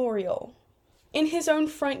memorial in his own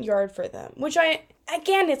front yard for them. Which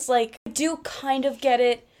it's like, I do kind of get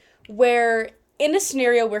it, where in a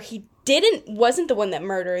scenario where he wasn't the one that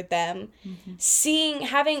murdered them,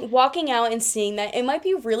 walking out and seeing that, it might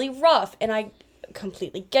be really rough, and I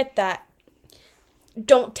completely get that.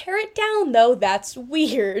 Don't tear it down, though. That's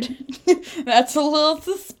weird. That's a little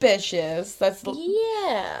suspicious.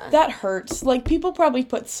 Yeah. That hurts. Like, people probably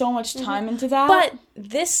put so much time into that. But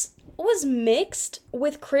this was mixed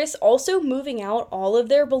with Chris also moving out all of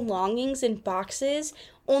their belongings in boxes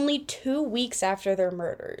only 2 weeks after their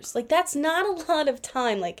murders. Like, that's not a lot of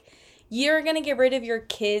time. Like, you're gonna get rid of your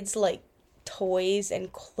kids', like, toys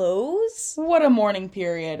and clothes? What a mourning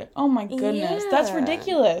period. Oh my goodness. Yeah. That's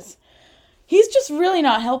ridiculous. He's just really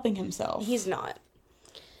not helping himself. He's not.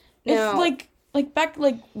 It's like back,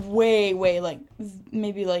 like, way, like,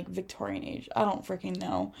 maybe, like, Victorian age. I don't freaking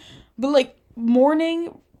know. But, like,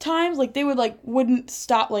 mourning times, like, they would, like, wouldn't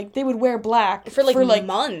stop, like, they would wear black for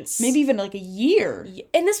months. Maybe even, like, a year.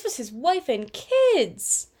 And this was his wife and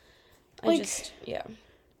kids. Like, yeah.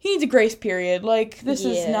 He needs a grace period. Like, this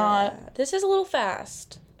is not... This is a little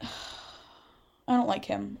fast. I don't like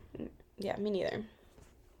him. Yeah, me neither.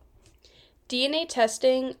 DNA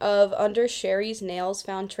testing of under Sherry's nails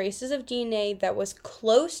found traces of DNA that was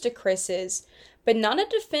close to Chris's, but not a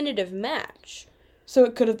definitive match. So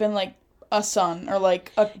it could have been, like, a son, or,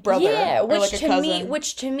 like, a brother, or, like, a cousin.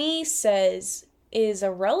 Which to me says is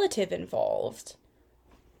a relative involved.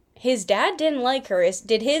 His dad didn't like her.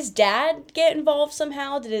 Did his dad get involved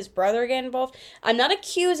somehow? Did his brother get involved? I'm not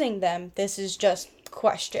accusing them. This is just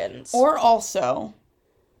questions. Or also,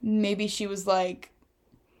 maybe she was like,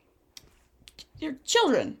 your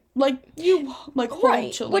children. Like, you, like,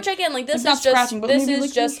 hold children. Which, again, like, this like,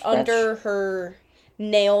 is just under her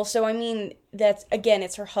nail. So, I mean, that's, again,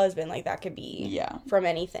 it's her husband. Like, that could be from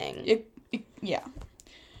anything. Yeah.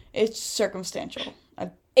 It's circumstantial.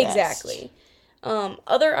 Exactly.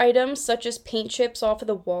 Other items such as paint chips off of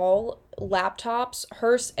the wall, laptops,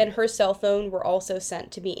 her cell phone were also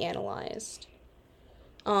sent to be analyzed.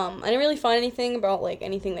 I didn't really find anything about, like,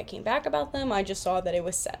 anything that came back about them. I just saw that it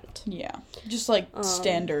was sent. Yeah. Just, like,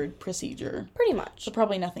 standard procedure. Pretty much. So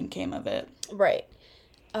probably nothing came of it. Right.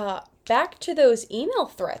 Back to those email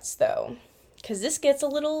threats, though. Because this gets a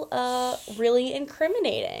little, really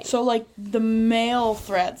incriminating. So, like, the mail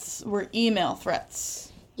threats were email threats.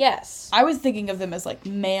 Yes. I was thinking of them as, like,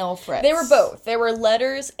 mail threats. They were both. They were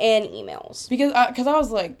letters and emails. Because I was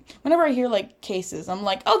like, whenever I hear, like, cases, I'm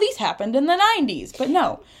like, oh, these happened in the 90s. But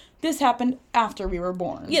no, this happened after we were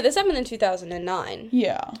born. Yeah, this happened in 2009.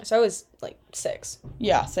 Yeah. So I was, like, 6.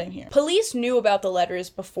 Yeah, same here. Police knew about the letters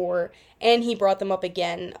before, and he brought them up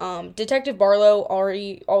again. Detective Barlow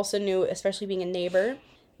also knew, especially being a neighbor.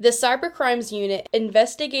 The cybercrimes unit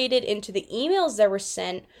investigated into the emails that were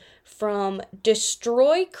sent from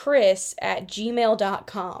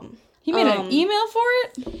destroychris@gmail.com. He made an email for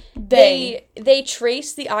it? They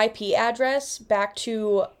traced the IP address back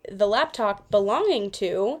to the laptop belonging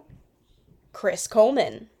to Chris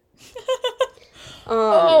Coleman.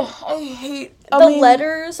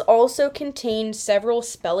 Letters also contained several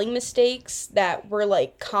spelling mistakes that were,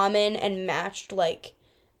 like, common and matched, like,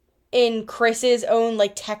 in Chris's own,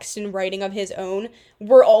 like, text and writing of his own,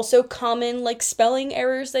 were also common, like, spelling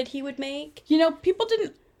errors that he would make. You know, people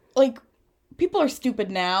are stupid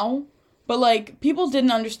now, but, like, people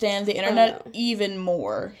didn't understand the internet even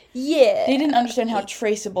more. Yeah. They didn't understand how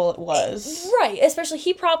traceable it was. Right. Especially,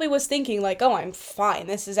 he probably was thinking, like, oh, I'm fine.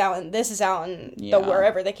 This is out in the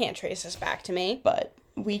wherever. They can't trace this back to me. But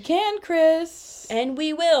we can, Chris. And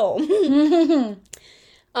we will.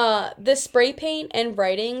 The spray paint and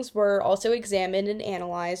writings were also examined and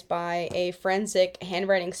analyzed by a forensic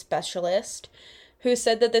handwriting specialist who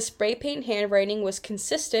said that the spray paint handwriting was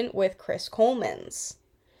consistent with Chris Coleman's.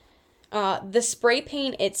 The spray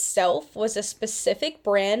paint itself was a specific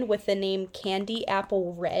brand with the name Candy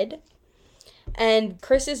Apple Red. And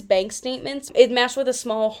Chris's bank statements, it matched with a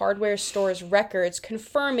small hardware store's records,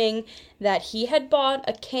 confirming that he had bought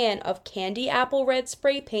a can of Candy Apple Red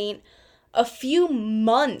spray paint a few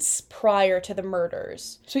months prior to the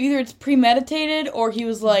murders. So either it's premeditated or he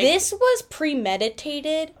was like... This was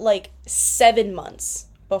premeditated, like, 7 months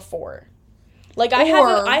before. Like, I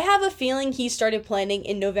have a feeling he started planning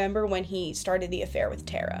in November when he started the affair with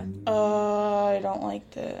Tara. I don't like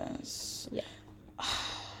this. Yeah.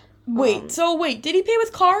 Wait, did he pay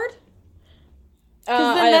with card?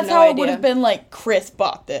 Because then that's how it would have been like, Chris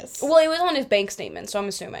bought this. Well, it was on his bank statement, so I'm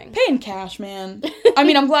assuming. Pay in cash, man. I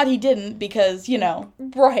mean, I'm glad he didn't, because, you know.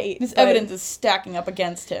 Right. This evidence is stacking up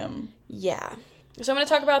against him. Yeah. So I'm going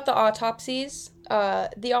to talk about the autopsies.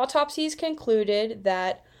 The autopsies concluded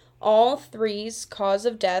that all three's cause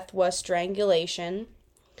of death was strangulation.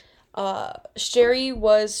 Sherry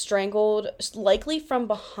was strangled, likely from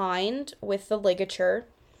behind, with the ligature.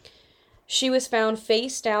 She was found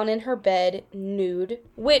face down in her bed, nude,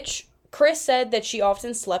 which Chris said that she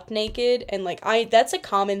often slept naked, and, like, that's a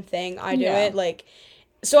common thing. I do it, like,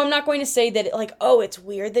 so I'm not going to say that, like, oh, it's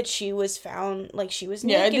weird that she was found, like, she was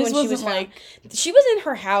naked when she was found. Like... She was in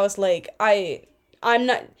her house, like, I'm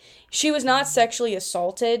not, she was not sexually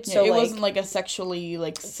assaulted, so, it wasn't, like, a sexually,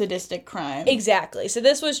 like, sadistic crime. Exactly. So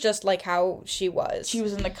this was just, like, how she was. She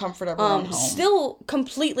was in the comfort of her own home. Still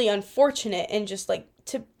completely unfortunate, and just, like,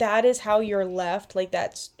 that is how you're left, like,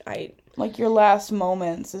 like, your last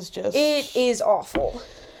moments is just... It is awful.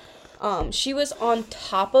 She was on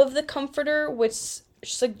top of the comforter, which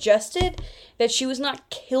suggested that she was not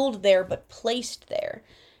killed there, but placed there.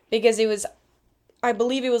 Because I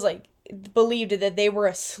believe it was, like, believed that they were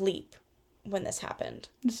asleep when this happened.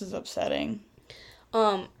 This is upsetting.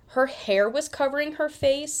 Her hair was covering her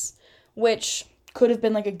face, which... Could have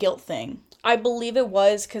been, like, a guilt thing. I believe it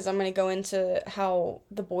was, because I'm going to go into how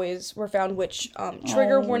the boys were found, which,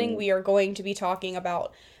 trigger warning, we are going to be talking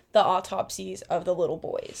about the autopsies of the little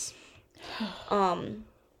boys.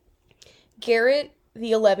 Garrett,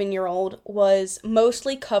 the 11-year-old, was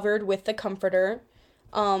mostly covered with the comforter.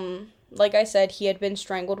 Like I said, he had been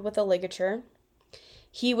strangled with a ligature.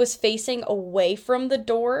 He was facing away from the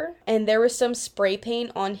door, and there was some spray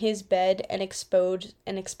paint on his bed and exposed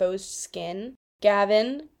skin.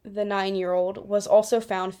 Gavin, the 9-year-old, was also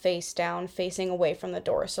found face down, facing away from the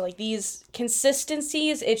door. So, like, these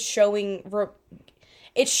consistencies, it's showing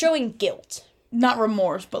guilt. Not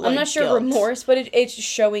remorse, but, like, I'm not sure guilt. Remorse, but it's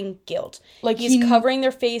showing guilt. Like, he's covering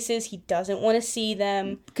their faces, he doesn't want to see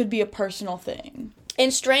them. Could be a personal thing.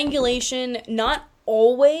 And strangulation, not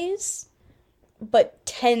always, but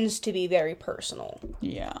tends to be very personal.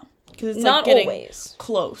 Yeah. Because it's not like getting always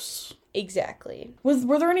close. Exactly.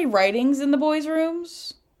 Were there any writings in the boys'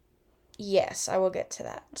 rooms? Yes, I will get to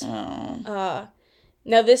that. Oh.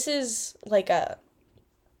 Now this is like a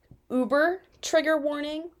uber trigger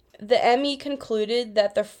warning. The ME concluded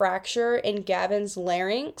that the fracture in Gavin's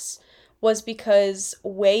larynx was because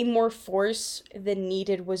way more force than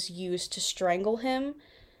needed was used to strangle him.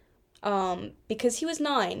 Because he was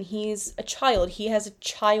 9. He's a child. He has a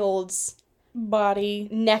child's Body.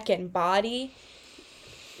 neck and body.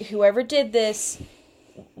 Whoever did this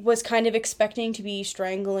was kind of expecting to be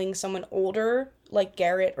strangling someone older, like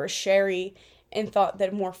Garrett or Sherry, and thought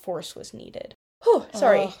that more force was needed. Whew,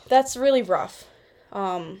 sorry. That's really rough.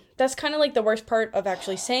 That's kind of like the worst part of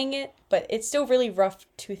actually saying it, but it's still really rough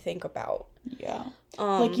to think about. Yeah.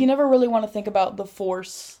 Like, you never really want to think about the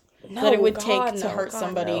force that it would take to hurt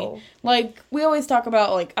somebody. No. Like, we always talk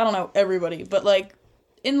about, like, I don't know, everybody, but, like,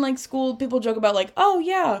 in, like, school, people joke about, like, oh,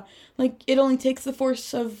 yeah, like, it only takes the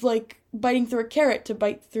force of, like, biting through a carrot to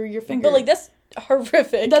bite through your finger. But, like, that's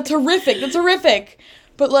horrific. That's horrific.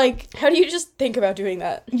 But, like... How do you just think about doing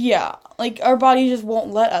that? Yeah. Like, our body just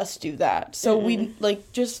won't let us do that. So we,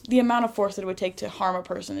 like, just the amount of force that it would take to harm a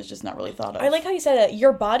person is just not really thought of. I like how you said that.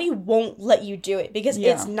 Your body won't let you do it because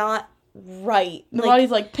it's not right. The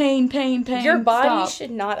body's like, pain. Your body stop.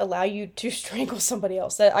 should not allow you to strangle somebody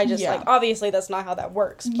else. That I just, like, obviously that's not how that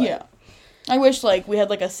works. But. Yeah. I wish, like, we had,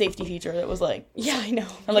 like, a safety feature that was, like... Yeah, I know.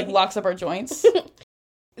 Or, like, locks up our joints.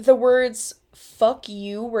 The words, fuck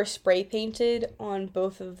you, were spray painted on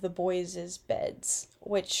both of the boys' beds,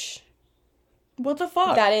 which... What the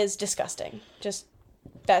fuck? That is disgusting.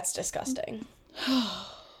 That's disgusting.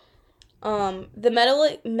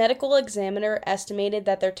 The medical examiner estimated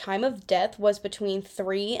that their time of death was between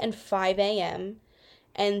 3 and 5 a.m.,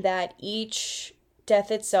 and that each death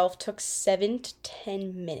itself took 7 to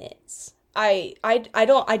 10 minutes. I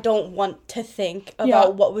don't want to think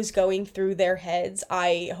about what was going through their heads.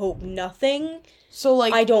 I hope nothing. So,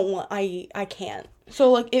 like... I can't. So,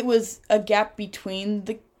 like, it was a gap between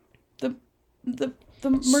the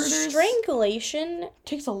murders? Strangulation...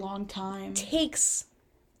 Takes a long time. Takes,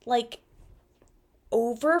 like,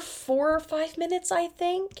 over 4 or 5 minutes, I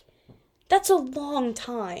think. That's a long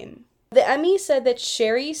time. The ME said that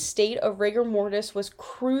Sherry's state of rigor mortis was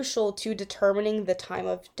crucial to determining the time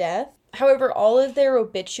of death. However, all of their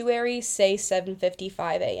obituaries say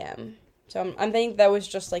 7:55 a.m. So I'm thinking that was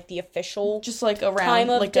just, like, the official just, like, around, time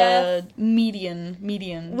of like, death. A median.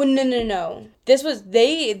 Well, no. This was,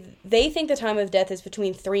 they think the time of death is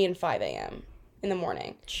between 3 and 5 a.m. in the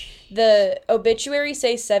morning. The obituaries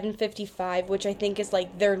say 7:55, which I think is,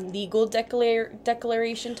 like, their legal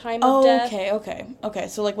declaration time of death. Okay.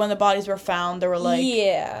 So, like, when the bodies were found, they were like,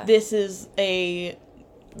 yeah, this is a...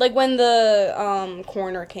 Like, when the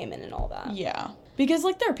coroner came in and all that. Yeah. Because,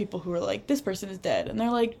 like, there are people who are like, this person is dead. And they're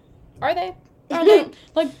like... Are they?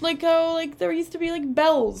 like how, like, there used to be, like,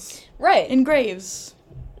 bells. Right. In graves.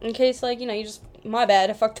 In case, like, you know, you just... My bad,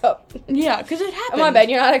 I fucked up. Yeah, because it happened. Oh, my bad,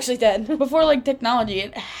 you're not actually dead. Before, like, technology,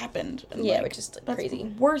 it happened. And, yeah, like, which is, like, that's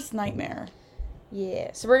crazy. Worst nightmare.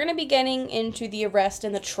 Yeah. So we're going to be getting into the arrest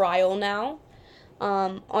and the trial now.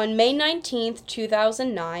 On May 19th,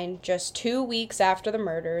 2009, just 2 weeks after the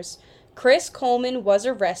murders, Chris Coleman was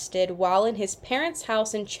arrested while in his parents'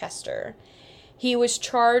 house in Chester. He was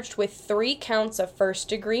charged with 3 counts of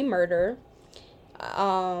first-degree murder,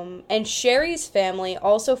 and Sherry's family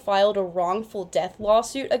also filed a wrongful death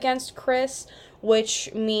lawsuit against Chris,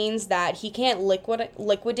 which means that he can't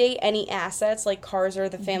liquidate any assets like cars or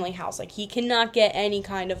the family house. Like, he cannot get any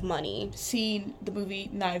kind of money. See the movie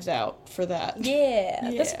Knives Out for that. Yeah,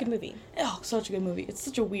 that's a good movie. Oh, such a good movie. It's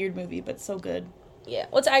such a weird movie, but so good. Yeah,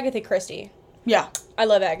 well, it's Agatha Christie. Yeah. I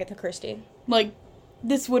love Agatha Christie. Like,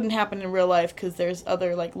 this wouldn't happen in real life because there's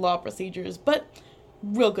other, like, law procedures, but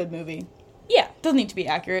real good movie. Yeah. Doesn't need to be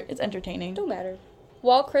accurate. It's entertaining. Don't matter.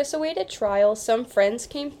 While Chris awaited trial, some friends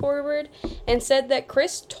came forward and said that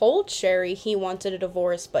Chris told Sherry he wanted a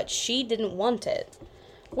divorce, but she didn't want it.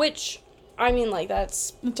 Which, I mean, like,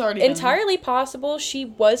 that's entirely possible. She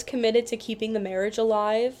was committed to keeping the marriage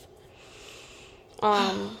alive.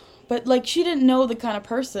 But, like, she didn't know the kind of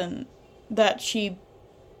person that she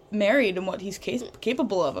married and what he's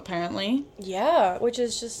capable of, apparently. Yeah, which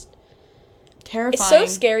is just... terrifying. It's so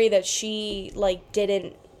scary that she, like,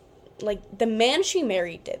 didn't... Like, the man she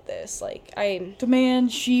married did this. Like, the man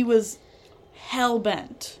she was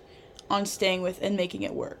hell-bent on staying with and making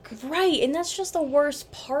it work. Right, and that's just the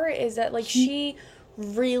worst part, is that, like, she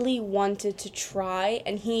really wanted to try,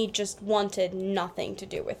 and he just wanted nothing to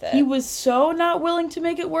do with it. He was so not willing to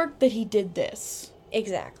make it work that he did this.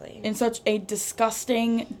 Exactly. In such a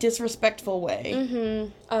disgusting, disrespectful way.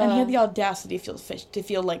 Mm-hmm. And he had the audacity to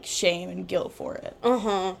feel like shame and guilt for it.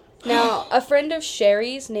 Uh-huh. Now, a friend of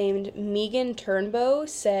Sherry's named Megan Turnbow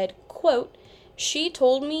said, quote, "She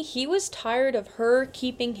told me he was tired of her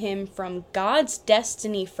keeping him from God's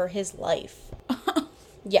destiny for his life."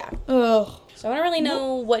 Yeah. Ugh. So I don't really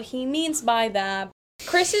know what he means by that.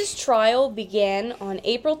 Chris's trial began on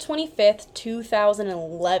April 25th,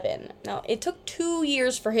 2011. Now, it took 2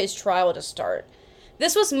 years for his trial to start.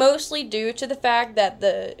 This was mostly due to the fact that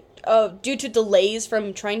due to delays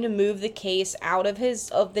from trying to move the case out of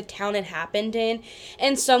the town it happened in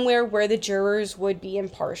and somewhere where the jurors would be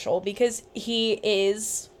impartial, because he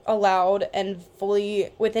is allowed and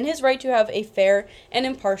fully within his right to have a fair and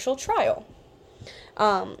impartial trial.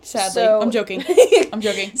 Sadly. I'm joking.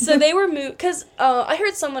 So they were moved, because I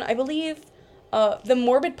heard someone, I believe, the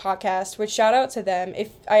Morbid podcast, which shout out to them. If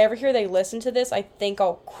I ever hear they listen to this, I think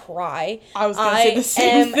I'll cry. I was going to say the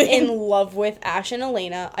same thing. I am in love with Ash and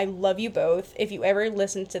Elena. I love you both. If you ever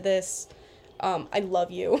listen to this, I love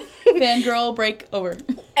you. Fangirl break over.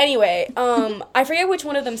 Anyway, I forget which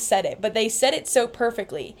one of them said it, but they said it so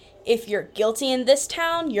perfectly. If you're guilty in this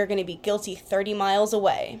town, you're going to be guilty 30 miles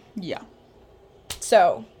away. Yeah.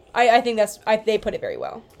 So, I think they put it very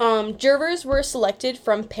well. Jurors were selected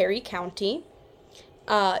from Perry County.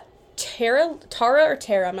 Tara,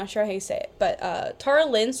 I'm not sure how you say it, but Tara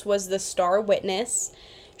Lynch was the star witness.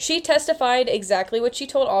 She testified exactly what she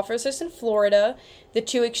told officers in Florida. The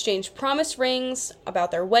two exchanged promise rings,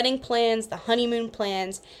 about their wedding plans, the honeymoon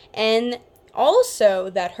plans, and also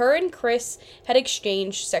that her and Chris had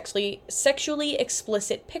exchanged sexually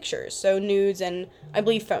explicit pictures, so nudes and I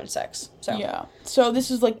believe phone sex. So yeah, so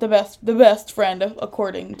this is like the best friend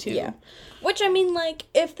according to. Yeah, which I mean, like,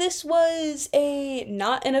 if this was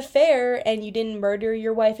not an affair and you didn't murder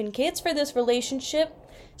your wife and kids for this relationship,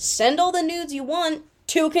 send all the nudes you want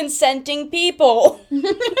to consenting people.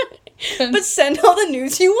 But send all the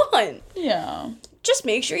nudes you want. Yeah. Just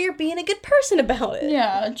make sure you're being a good person about it.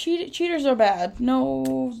 Yeah, cheaters are bad.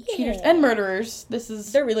 No cheaters. And murderers.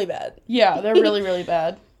 They're really bad. Yeah, they're really, really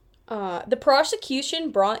bad. The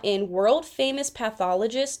prosecution brought in world-famous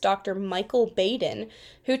pathologist Dr. Michael Baden,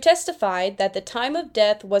 who testified that the time of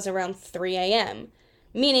death was around 3 a.m.,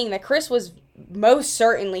 meaning that Chris was most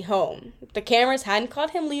certainly home. If the cameras hadn't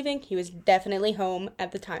caught him leaving, he was definitely home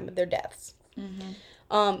at the time of their deaths.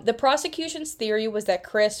 Mm-hmm. The prosecution's theory was that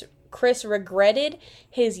Chris regretted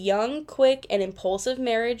his young, quick, and impulsive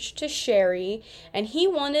marriage to Sherry, and he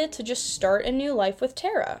wanted to just start a new life with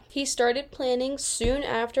Tara. He started planning soon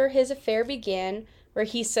after his affair began, where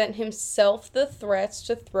he sent himself the threats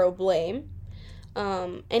to throw blame.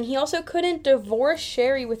 And he also couldn't divorce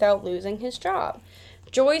Sherry without losing his job.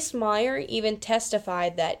 Joyce Meyer even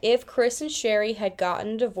testified that if Chris and Sherry had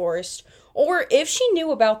gotten divorced, or if she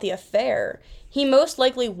knew about the affair, he most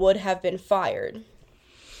likely would have been fired.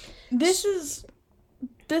 This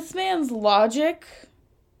man's logic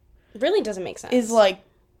really doesn't make sense. Is like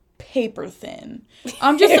paper thin.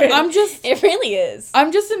 I'm just It really is.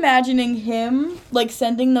 I'm just imagining him like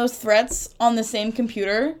sending those threats on the same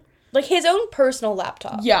computer. Like his own personal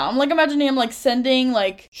laptop. Yeah, I'm like imagining him like sending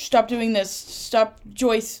like, stop doing this, stop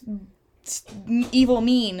Joyce evil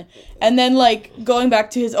mean, and then like going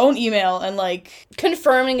back to his own email and like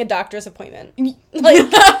confirming a doctor's appointment. Like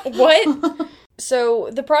what? So,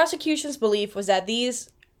 the prosecution's belief was that these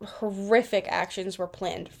horrific actions were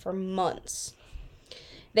planned for months.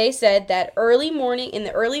 They said that in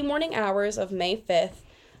the early morning hours of May 5th,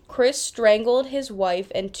 Chris strangled his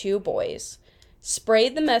wife and 2 boys,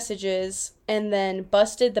 sprayed the messages, and then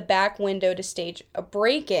busted the back window to stage a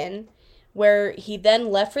break-in, where he then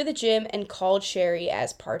left for the gym and called Sherry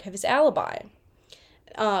as part of his alibi.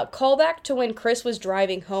 Callback to when Chris was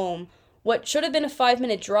driving home. What should have been a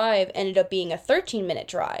 5-minute drive ended up being a 13-minute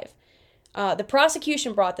drive. The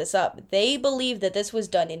prosecution brought this up. They believed that this was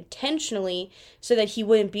done intentionally so that he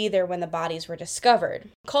wouldn't be there when the bodies were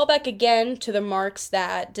discovered. Call back again to the marks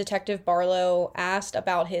that Detective Barlow asked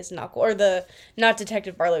about his knuckle, or the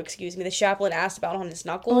chaplain asked about on his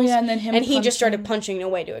knuckles. Oh yeah, and then he just started punching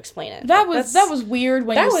away to explain it. That was weird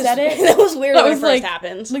when you said it. That was weird when it first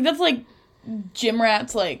happened. Like that's like gym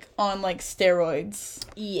rats like on like steroids.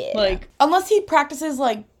 Yeah. Like unless he practices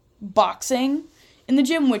like boxing in the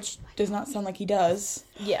gym, which does not sound like he does.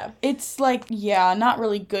 Yeah. It's like, yeah, not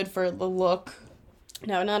really good for the look.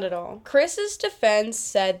 No, not at all. Chris's defense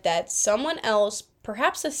said that someone else,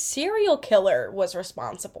 perhaps a serial killer, was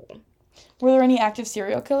responsible. Were there any active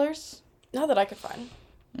serial killers? Not that I could find.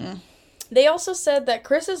 They also said that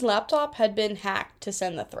Chris's laptop had been hacked to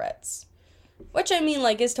send the threats. Which, I mean,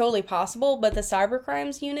 like, is totally possible, but the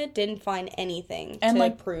cybercrimes unit didn't find anything And, to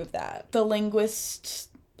like, prove that. The linguist,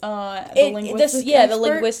 the the expert?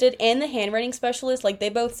 linguistic and the handwriting specialist, like, they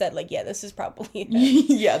both said, like, yeah, this is probably it.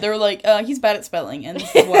 Yeah, they were like, he's bad at spelling, and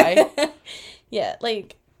this is why. Yeah,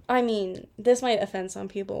 like, I mean, this might offend some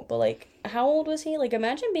people, but, like, how old was he? Like,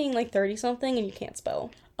 imagine being, like, 30-something and you can't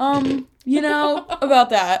spell. You know, about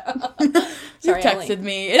that. You Sorry, texted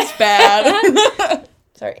me. It's bad.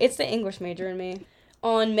 Sorry, it's the English major in me.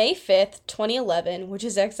 On May 5th, 2011, which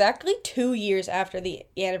is exactly 2 years after the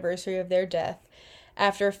anniversary of their death,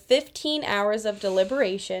 after 15 hours of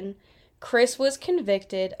deliberation, Chris was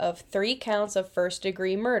convicted of 3 counts of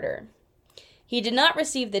first-degree murder. He did not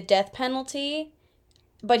receive the death penalty,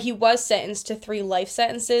 but he was sentenced to 3 life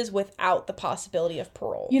sentences without the possibility of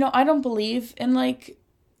parole. You know, I don't believe in, like,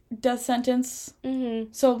 death sentence. Mm-hmm.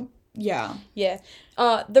 So, yeah. Yeah.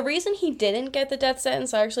 The reason he didn't get the death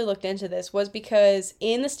sentence, I actually looked into this, was because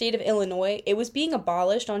in the state of Illinois, it was being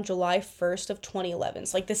abolished on July 1st of 2011.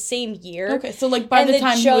 So, like, the same year. Okay, so, like, by the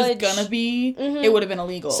time he was gonna be, it would have been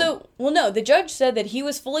illegal. So, well, no, the judge said that he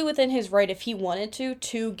was fully within his right, if he wanted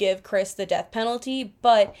to give Chris the death penalty,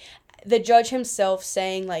 but the judge himself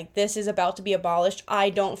saying, like, this is about to be abolished, I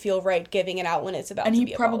don't feel right giving it out when it's about to be abolished. And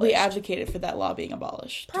he probably advocated for that law being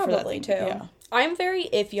abolished. Probably, too. Yeah. I'm very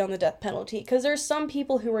iffy on the death penalty, because there's some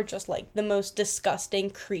people who are just, like, the most disgusting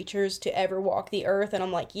creatures to ever walk the earth, and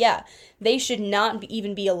I'm like, yeah, they should not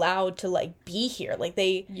even be allowed to, like, be here. Like,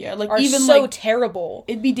 they are even so terrible.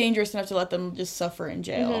 It'd be dangerous enough to let them just suffer in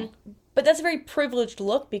jail. Mm-hmm. But that's a very privileged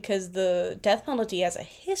look, because the death penalty has a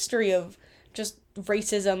history of just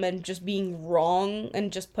racism and just being wrong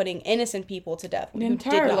and just putting innocent people to death who did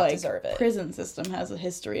not deserve it. Prison system has a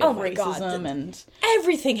history of racism and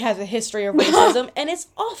everything has a history of racism and it's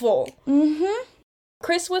awful. Mm-hmm.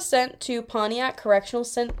 Chris was sent to Pontiac Correctional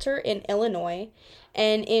Center in Illinois,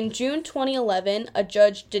 and in June 2011, a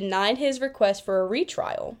judge denied his request for a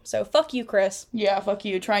retrial. So fuck you, Chris. Yeah, fuck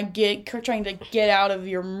you. Trying to get out of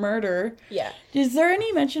your murder. Yeah. Is there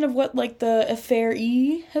any mention of what, like, the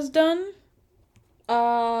affairee has done?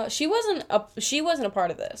 She wasn't a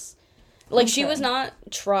part of this. Like, okay. She was not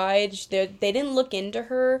tried. They didn't look into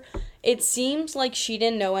her. It seems like she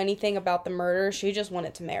didn't know anything about the murder. She just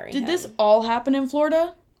wanted to marry him. Did this all happen in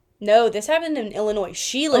Florida? No, this happened in Illinois.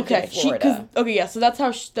 She lived in Florida. So that's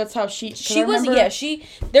how she. She was. Yeah,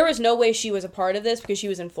 there was no way she was a part of this because she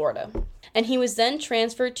was in Florida. And he was then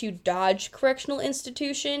transferred to Dodge Correctional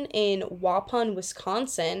Institution in Waupun,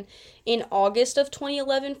 Wisconsin, in August of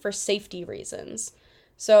 2011 for safety reasons.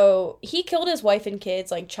 So, he killed his wife and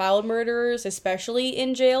kids. Like, child murderers, especially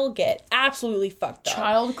in jail, get absolutely fucked up.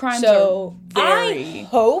 Child crimes are I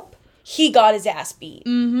hope he got his ass beat.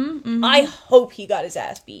 Mm-hmm, mm-hmm. I hope he got his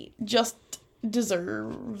ass beat. Just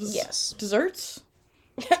deserves. Yes. Desserts?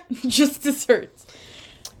 Just desserts.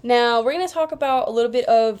 Now, we're going to talk about a little bit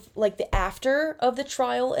of, like, the after of the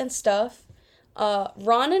trial and stuff.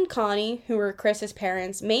 Ron and Connie, who were Chris's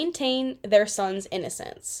parents, maintain their son's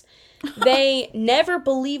innocence. They never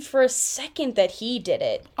believed for a second that he did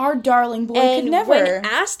it. Our darling boy could never. And when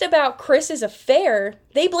asked about Chris's affair,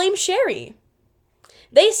 they blamed Sherry.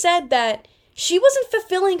 They said that she wasn't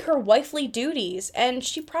fulfilling her wifely duties, and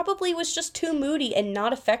she probably was just too moody and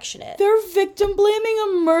not affectionate. They're victim blaming a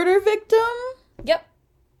murder victim? Yep.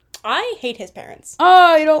 I hate his parents.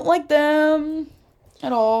 I don't like them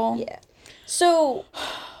at all. Yeah. So,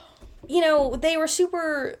 you know, they were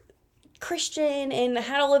super Christian and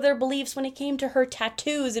had all of their beliefs when it came to her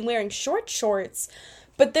tattoos and wearing short shorts,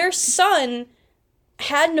 but their son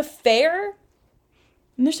had an affair.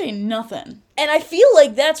 And they're saying nothing. And I feel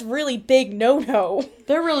like that's really big no-no.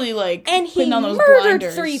 They're really, like, and he on those murdered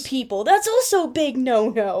blinders. 3 people. That's also big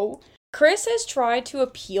no-no. Chris has tried to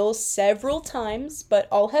appeal several times, but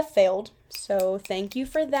all have failed. So thank you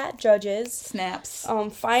for that, judges. Snaps.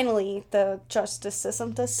 Finally, the justice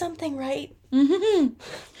system does something right. Mm-hmm.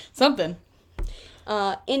 Something.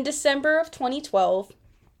 In December of 2012,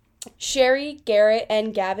 Sherry, Garrett,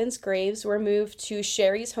 and Gavin's graves were moved to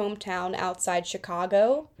Sherry's hometown outside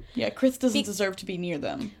Chicago. Yeah, Chris doesn't deserve to be near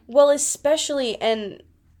them. Well, especially, and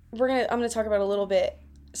I'm gonna talk about it a little bit.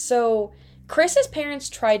 So, Chris's parents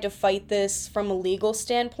tried to fight this from a legal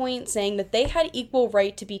standpoint, saying that they had equal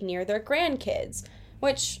right to be near their grandkids,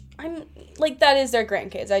 which that is their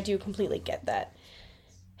grandkids. I do completely get that.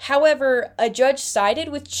 However, a judge sided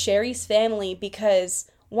with Sherry's family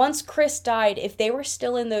because once Chris died, if they were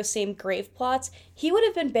still in those same grave plots, he would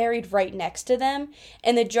have been buried right next to them.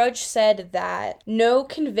 And the judge said that no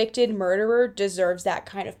convicted murderer deserves that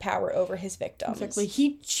kind of power over his victims.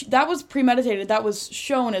 Exactly. That was premeditated. That was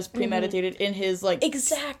shown as premeditated in his, like,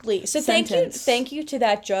 exactly. So sentence. thank you to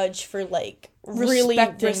that judge for, like, really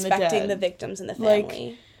respecting the victims and the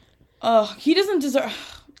family. He doesn't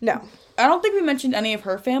deserve... No. I don't think we mentioned any of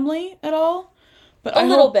her family at all. But a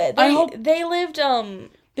little bit. They lived,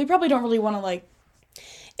 They probably don't really want to, like...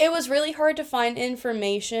 It was really hard to find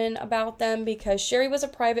information about them because Sherry was a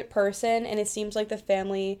private person, and it seems like the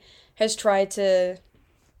family has tried to,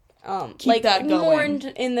 keep that going.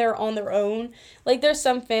 More on their own. Like, there's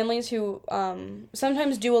some families who,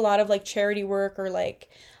 sometimes do a lot of, like, charity work or, like,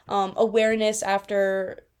 awareness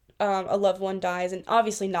after, a loved one dies, and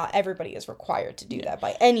obviously not everybody is required to do that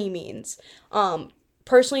by any means.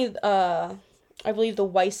 Personally, I believe the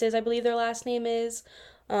Weisses, their last name is.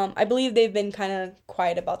 I believe they've been kind of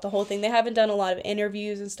quiet about the whole thing. They haven't done a lot of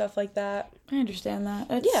interviews and stuff like that. I understand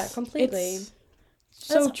that. Yeah, completely. It's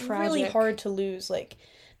so That's tragic. Really hard to lose. Like,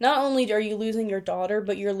 not only are you losing your daughter,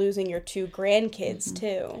 but you're losing your 2 grandkids,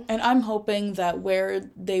 too. And I'm hoping that where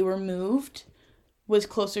they were moved was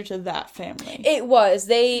closer to that family. It was.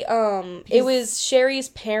 It was Sherry's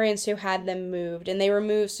parents who had them moved, and they were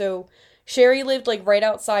moved, so... Sherry lived, like, right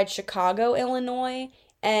outside Chicago, Illinois,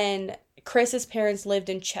 and Chris's parents lived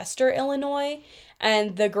in Chester, Illinois,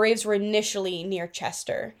 and the graves were initially near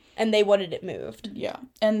Chester, and they wanted it moved. Yeah,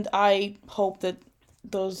 and I hope that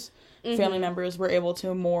those family members were able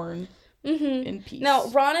to mourn in peace. Now,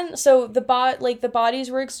 Ron and... So, the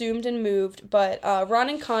bodies were exhumed and moved, but Ron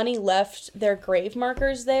and Connie left their grave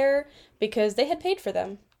markers there because they had paid for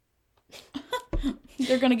them.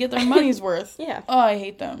 They're gonna get their money's worth. Yeah. Oh, I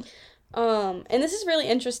hate them. And this is really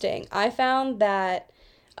interesting. I found that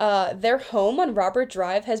their home on Robert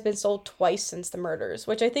Drive has been sold twice since the murders,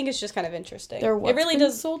 which I think is just kind of interesting. It really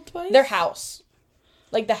does sold twice? Their house.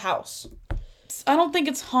 Like, the house. I don't think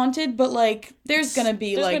it's haunted, but, like, there's gonna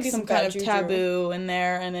be some kind of juju. taboo in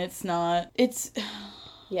there, and it's not. It's...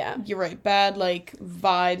 Yeah. You're right. Bad, like,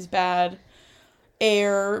 vibes, bad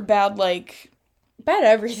air, bad, like... Bad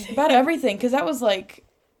everything. Bad everything, because that was, like...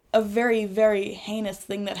 a very, very heinous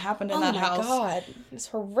thing that happened in that house. Oh my god. It's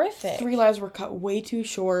horrific. 3 lives were cut way too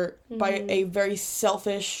short by a very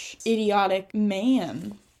selfish, idiotic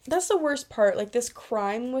man. That's the worst part. Like, this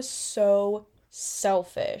crime was so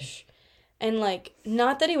selfish. And, like,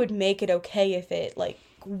 not that he would make it okay if it, like,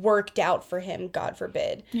 worked out for him, God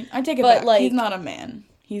forbid. I take it back. Like, he's not a man.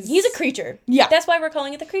 He's a creature. Yeah. That's why we're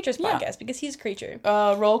calling it the Creatures Podcast, because he's a creature.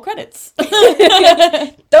 Roll credits.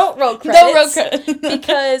 Don't roll credits. Don't roll credits.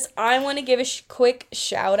 Because I want to give a quick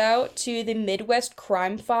shout out to the Midwest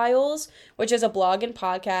Crime Files, which is a blog and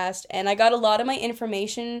podcast, and I got a lot of my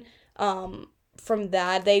information from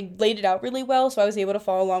that. They laid it out really well, so I was able to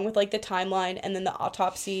follow along with, like, the timeline and then the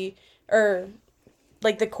autopsy, or...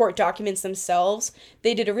 like, the court documents themselves.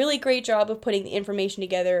 They did a really great job of putting the information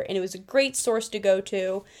together, and it was a great source to go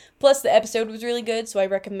to. Plus, the episode was really good, so I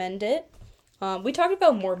recommend it. We talked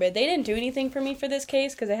about Morbid. They didn't do anything for me for this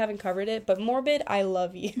case, because I haven't covered it, but Morbid, I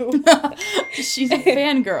love you. She's a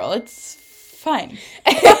fangirl. It's fine.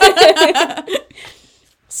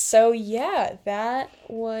 So, yeah, that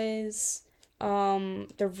was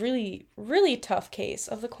the really, really tough case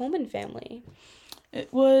of the Coleman family.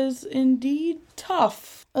 It was indeed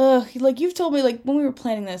tough. Like, you've told me, like, when we were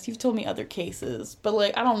planning this, you've told me other cases. But,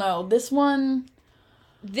 like, I don't know. This one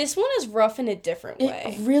is rough in a different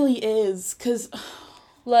way. It really is, because...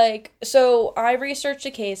 Like, so I researched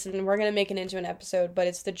a case, and we're going to make it into an episode, but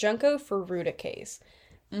it's the Junko Furuta case.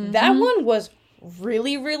 Mm-hmm. That one was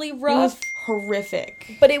really, really rough. It was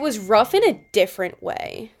horrific. But it was rough in a different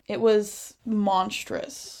way. It was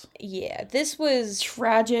monstrous. Yeah, this was...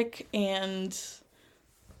 tragic, and...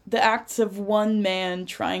 the acts of one man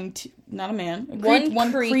trying to... not a man.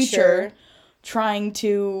 One creature trying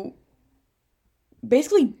to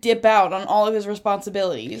basically dip out on all of his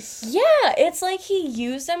responsibilities. Yeah, it's like he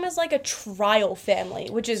used them as, like, a trial family,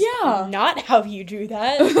 which is not how you do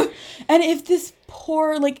that. And if this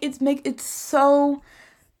poor... like, it's so...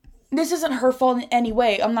 this isn't her fault in any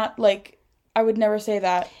way. I'm not, like... I would never say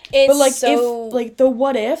that. But, like, if... like, the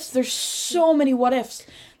what ifs... there's so many what ifs...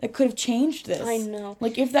 that could have changed this. I know.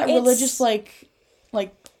 Like, if that religious, like,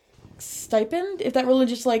 stipend, if that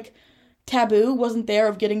religious, like, taboo wasn't there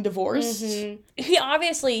of getting divorced. Mm-hmm.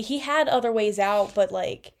 He had other ways out, but,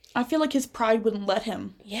 like... I feel like his pride wouldn't let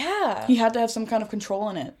him. Yeah. He had to have some kind of control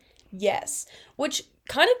in it. Yes. Which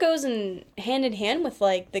kind of goes in hand with,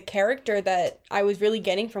 like, the character that I was really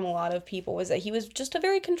getting from a lot of people, was that he was just a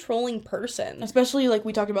very controlling person. Especially, like,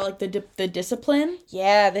 we talked about, like, the discipline.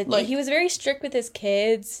 Yeah, he was very strict with his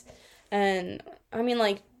kids, and, I mean,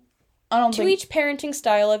 like, each parenting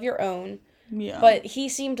style of your own. Yeah. But he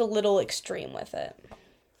seemed a little extreme with it.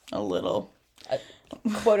 A little.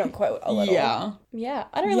 Quote unquote, a little. Yeah. Yeah.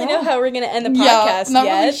 I don't really know how we're going to end the podcast not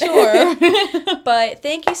yet. Really sure. But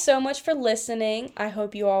thank you so much for listening. I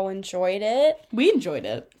hope you all enjoyed it. We enjoyed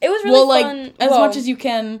it. It was really fun. Like, as much as you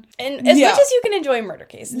can. And as much as you can enjoy murder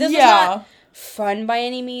cases. This was not fun by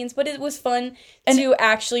any means, but it was fun to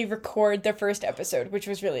actually record the first episode, which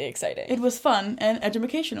was really exciting. It was fun and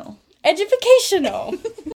educational.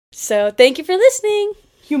 So, thank you for listening.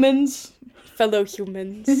 Humans. Fellow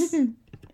humans.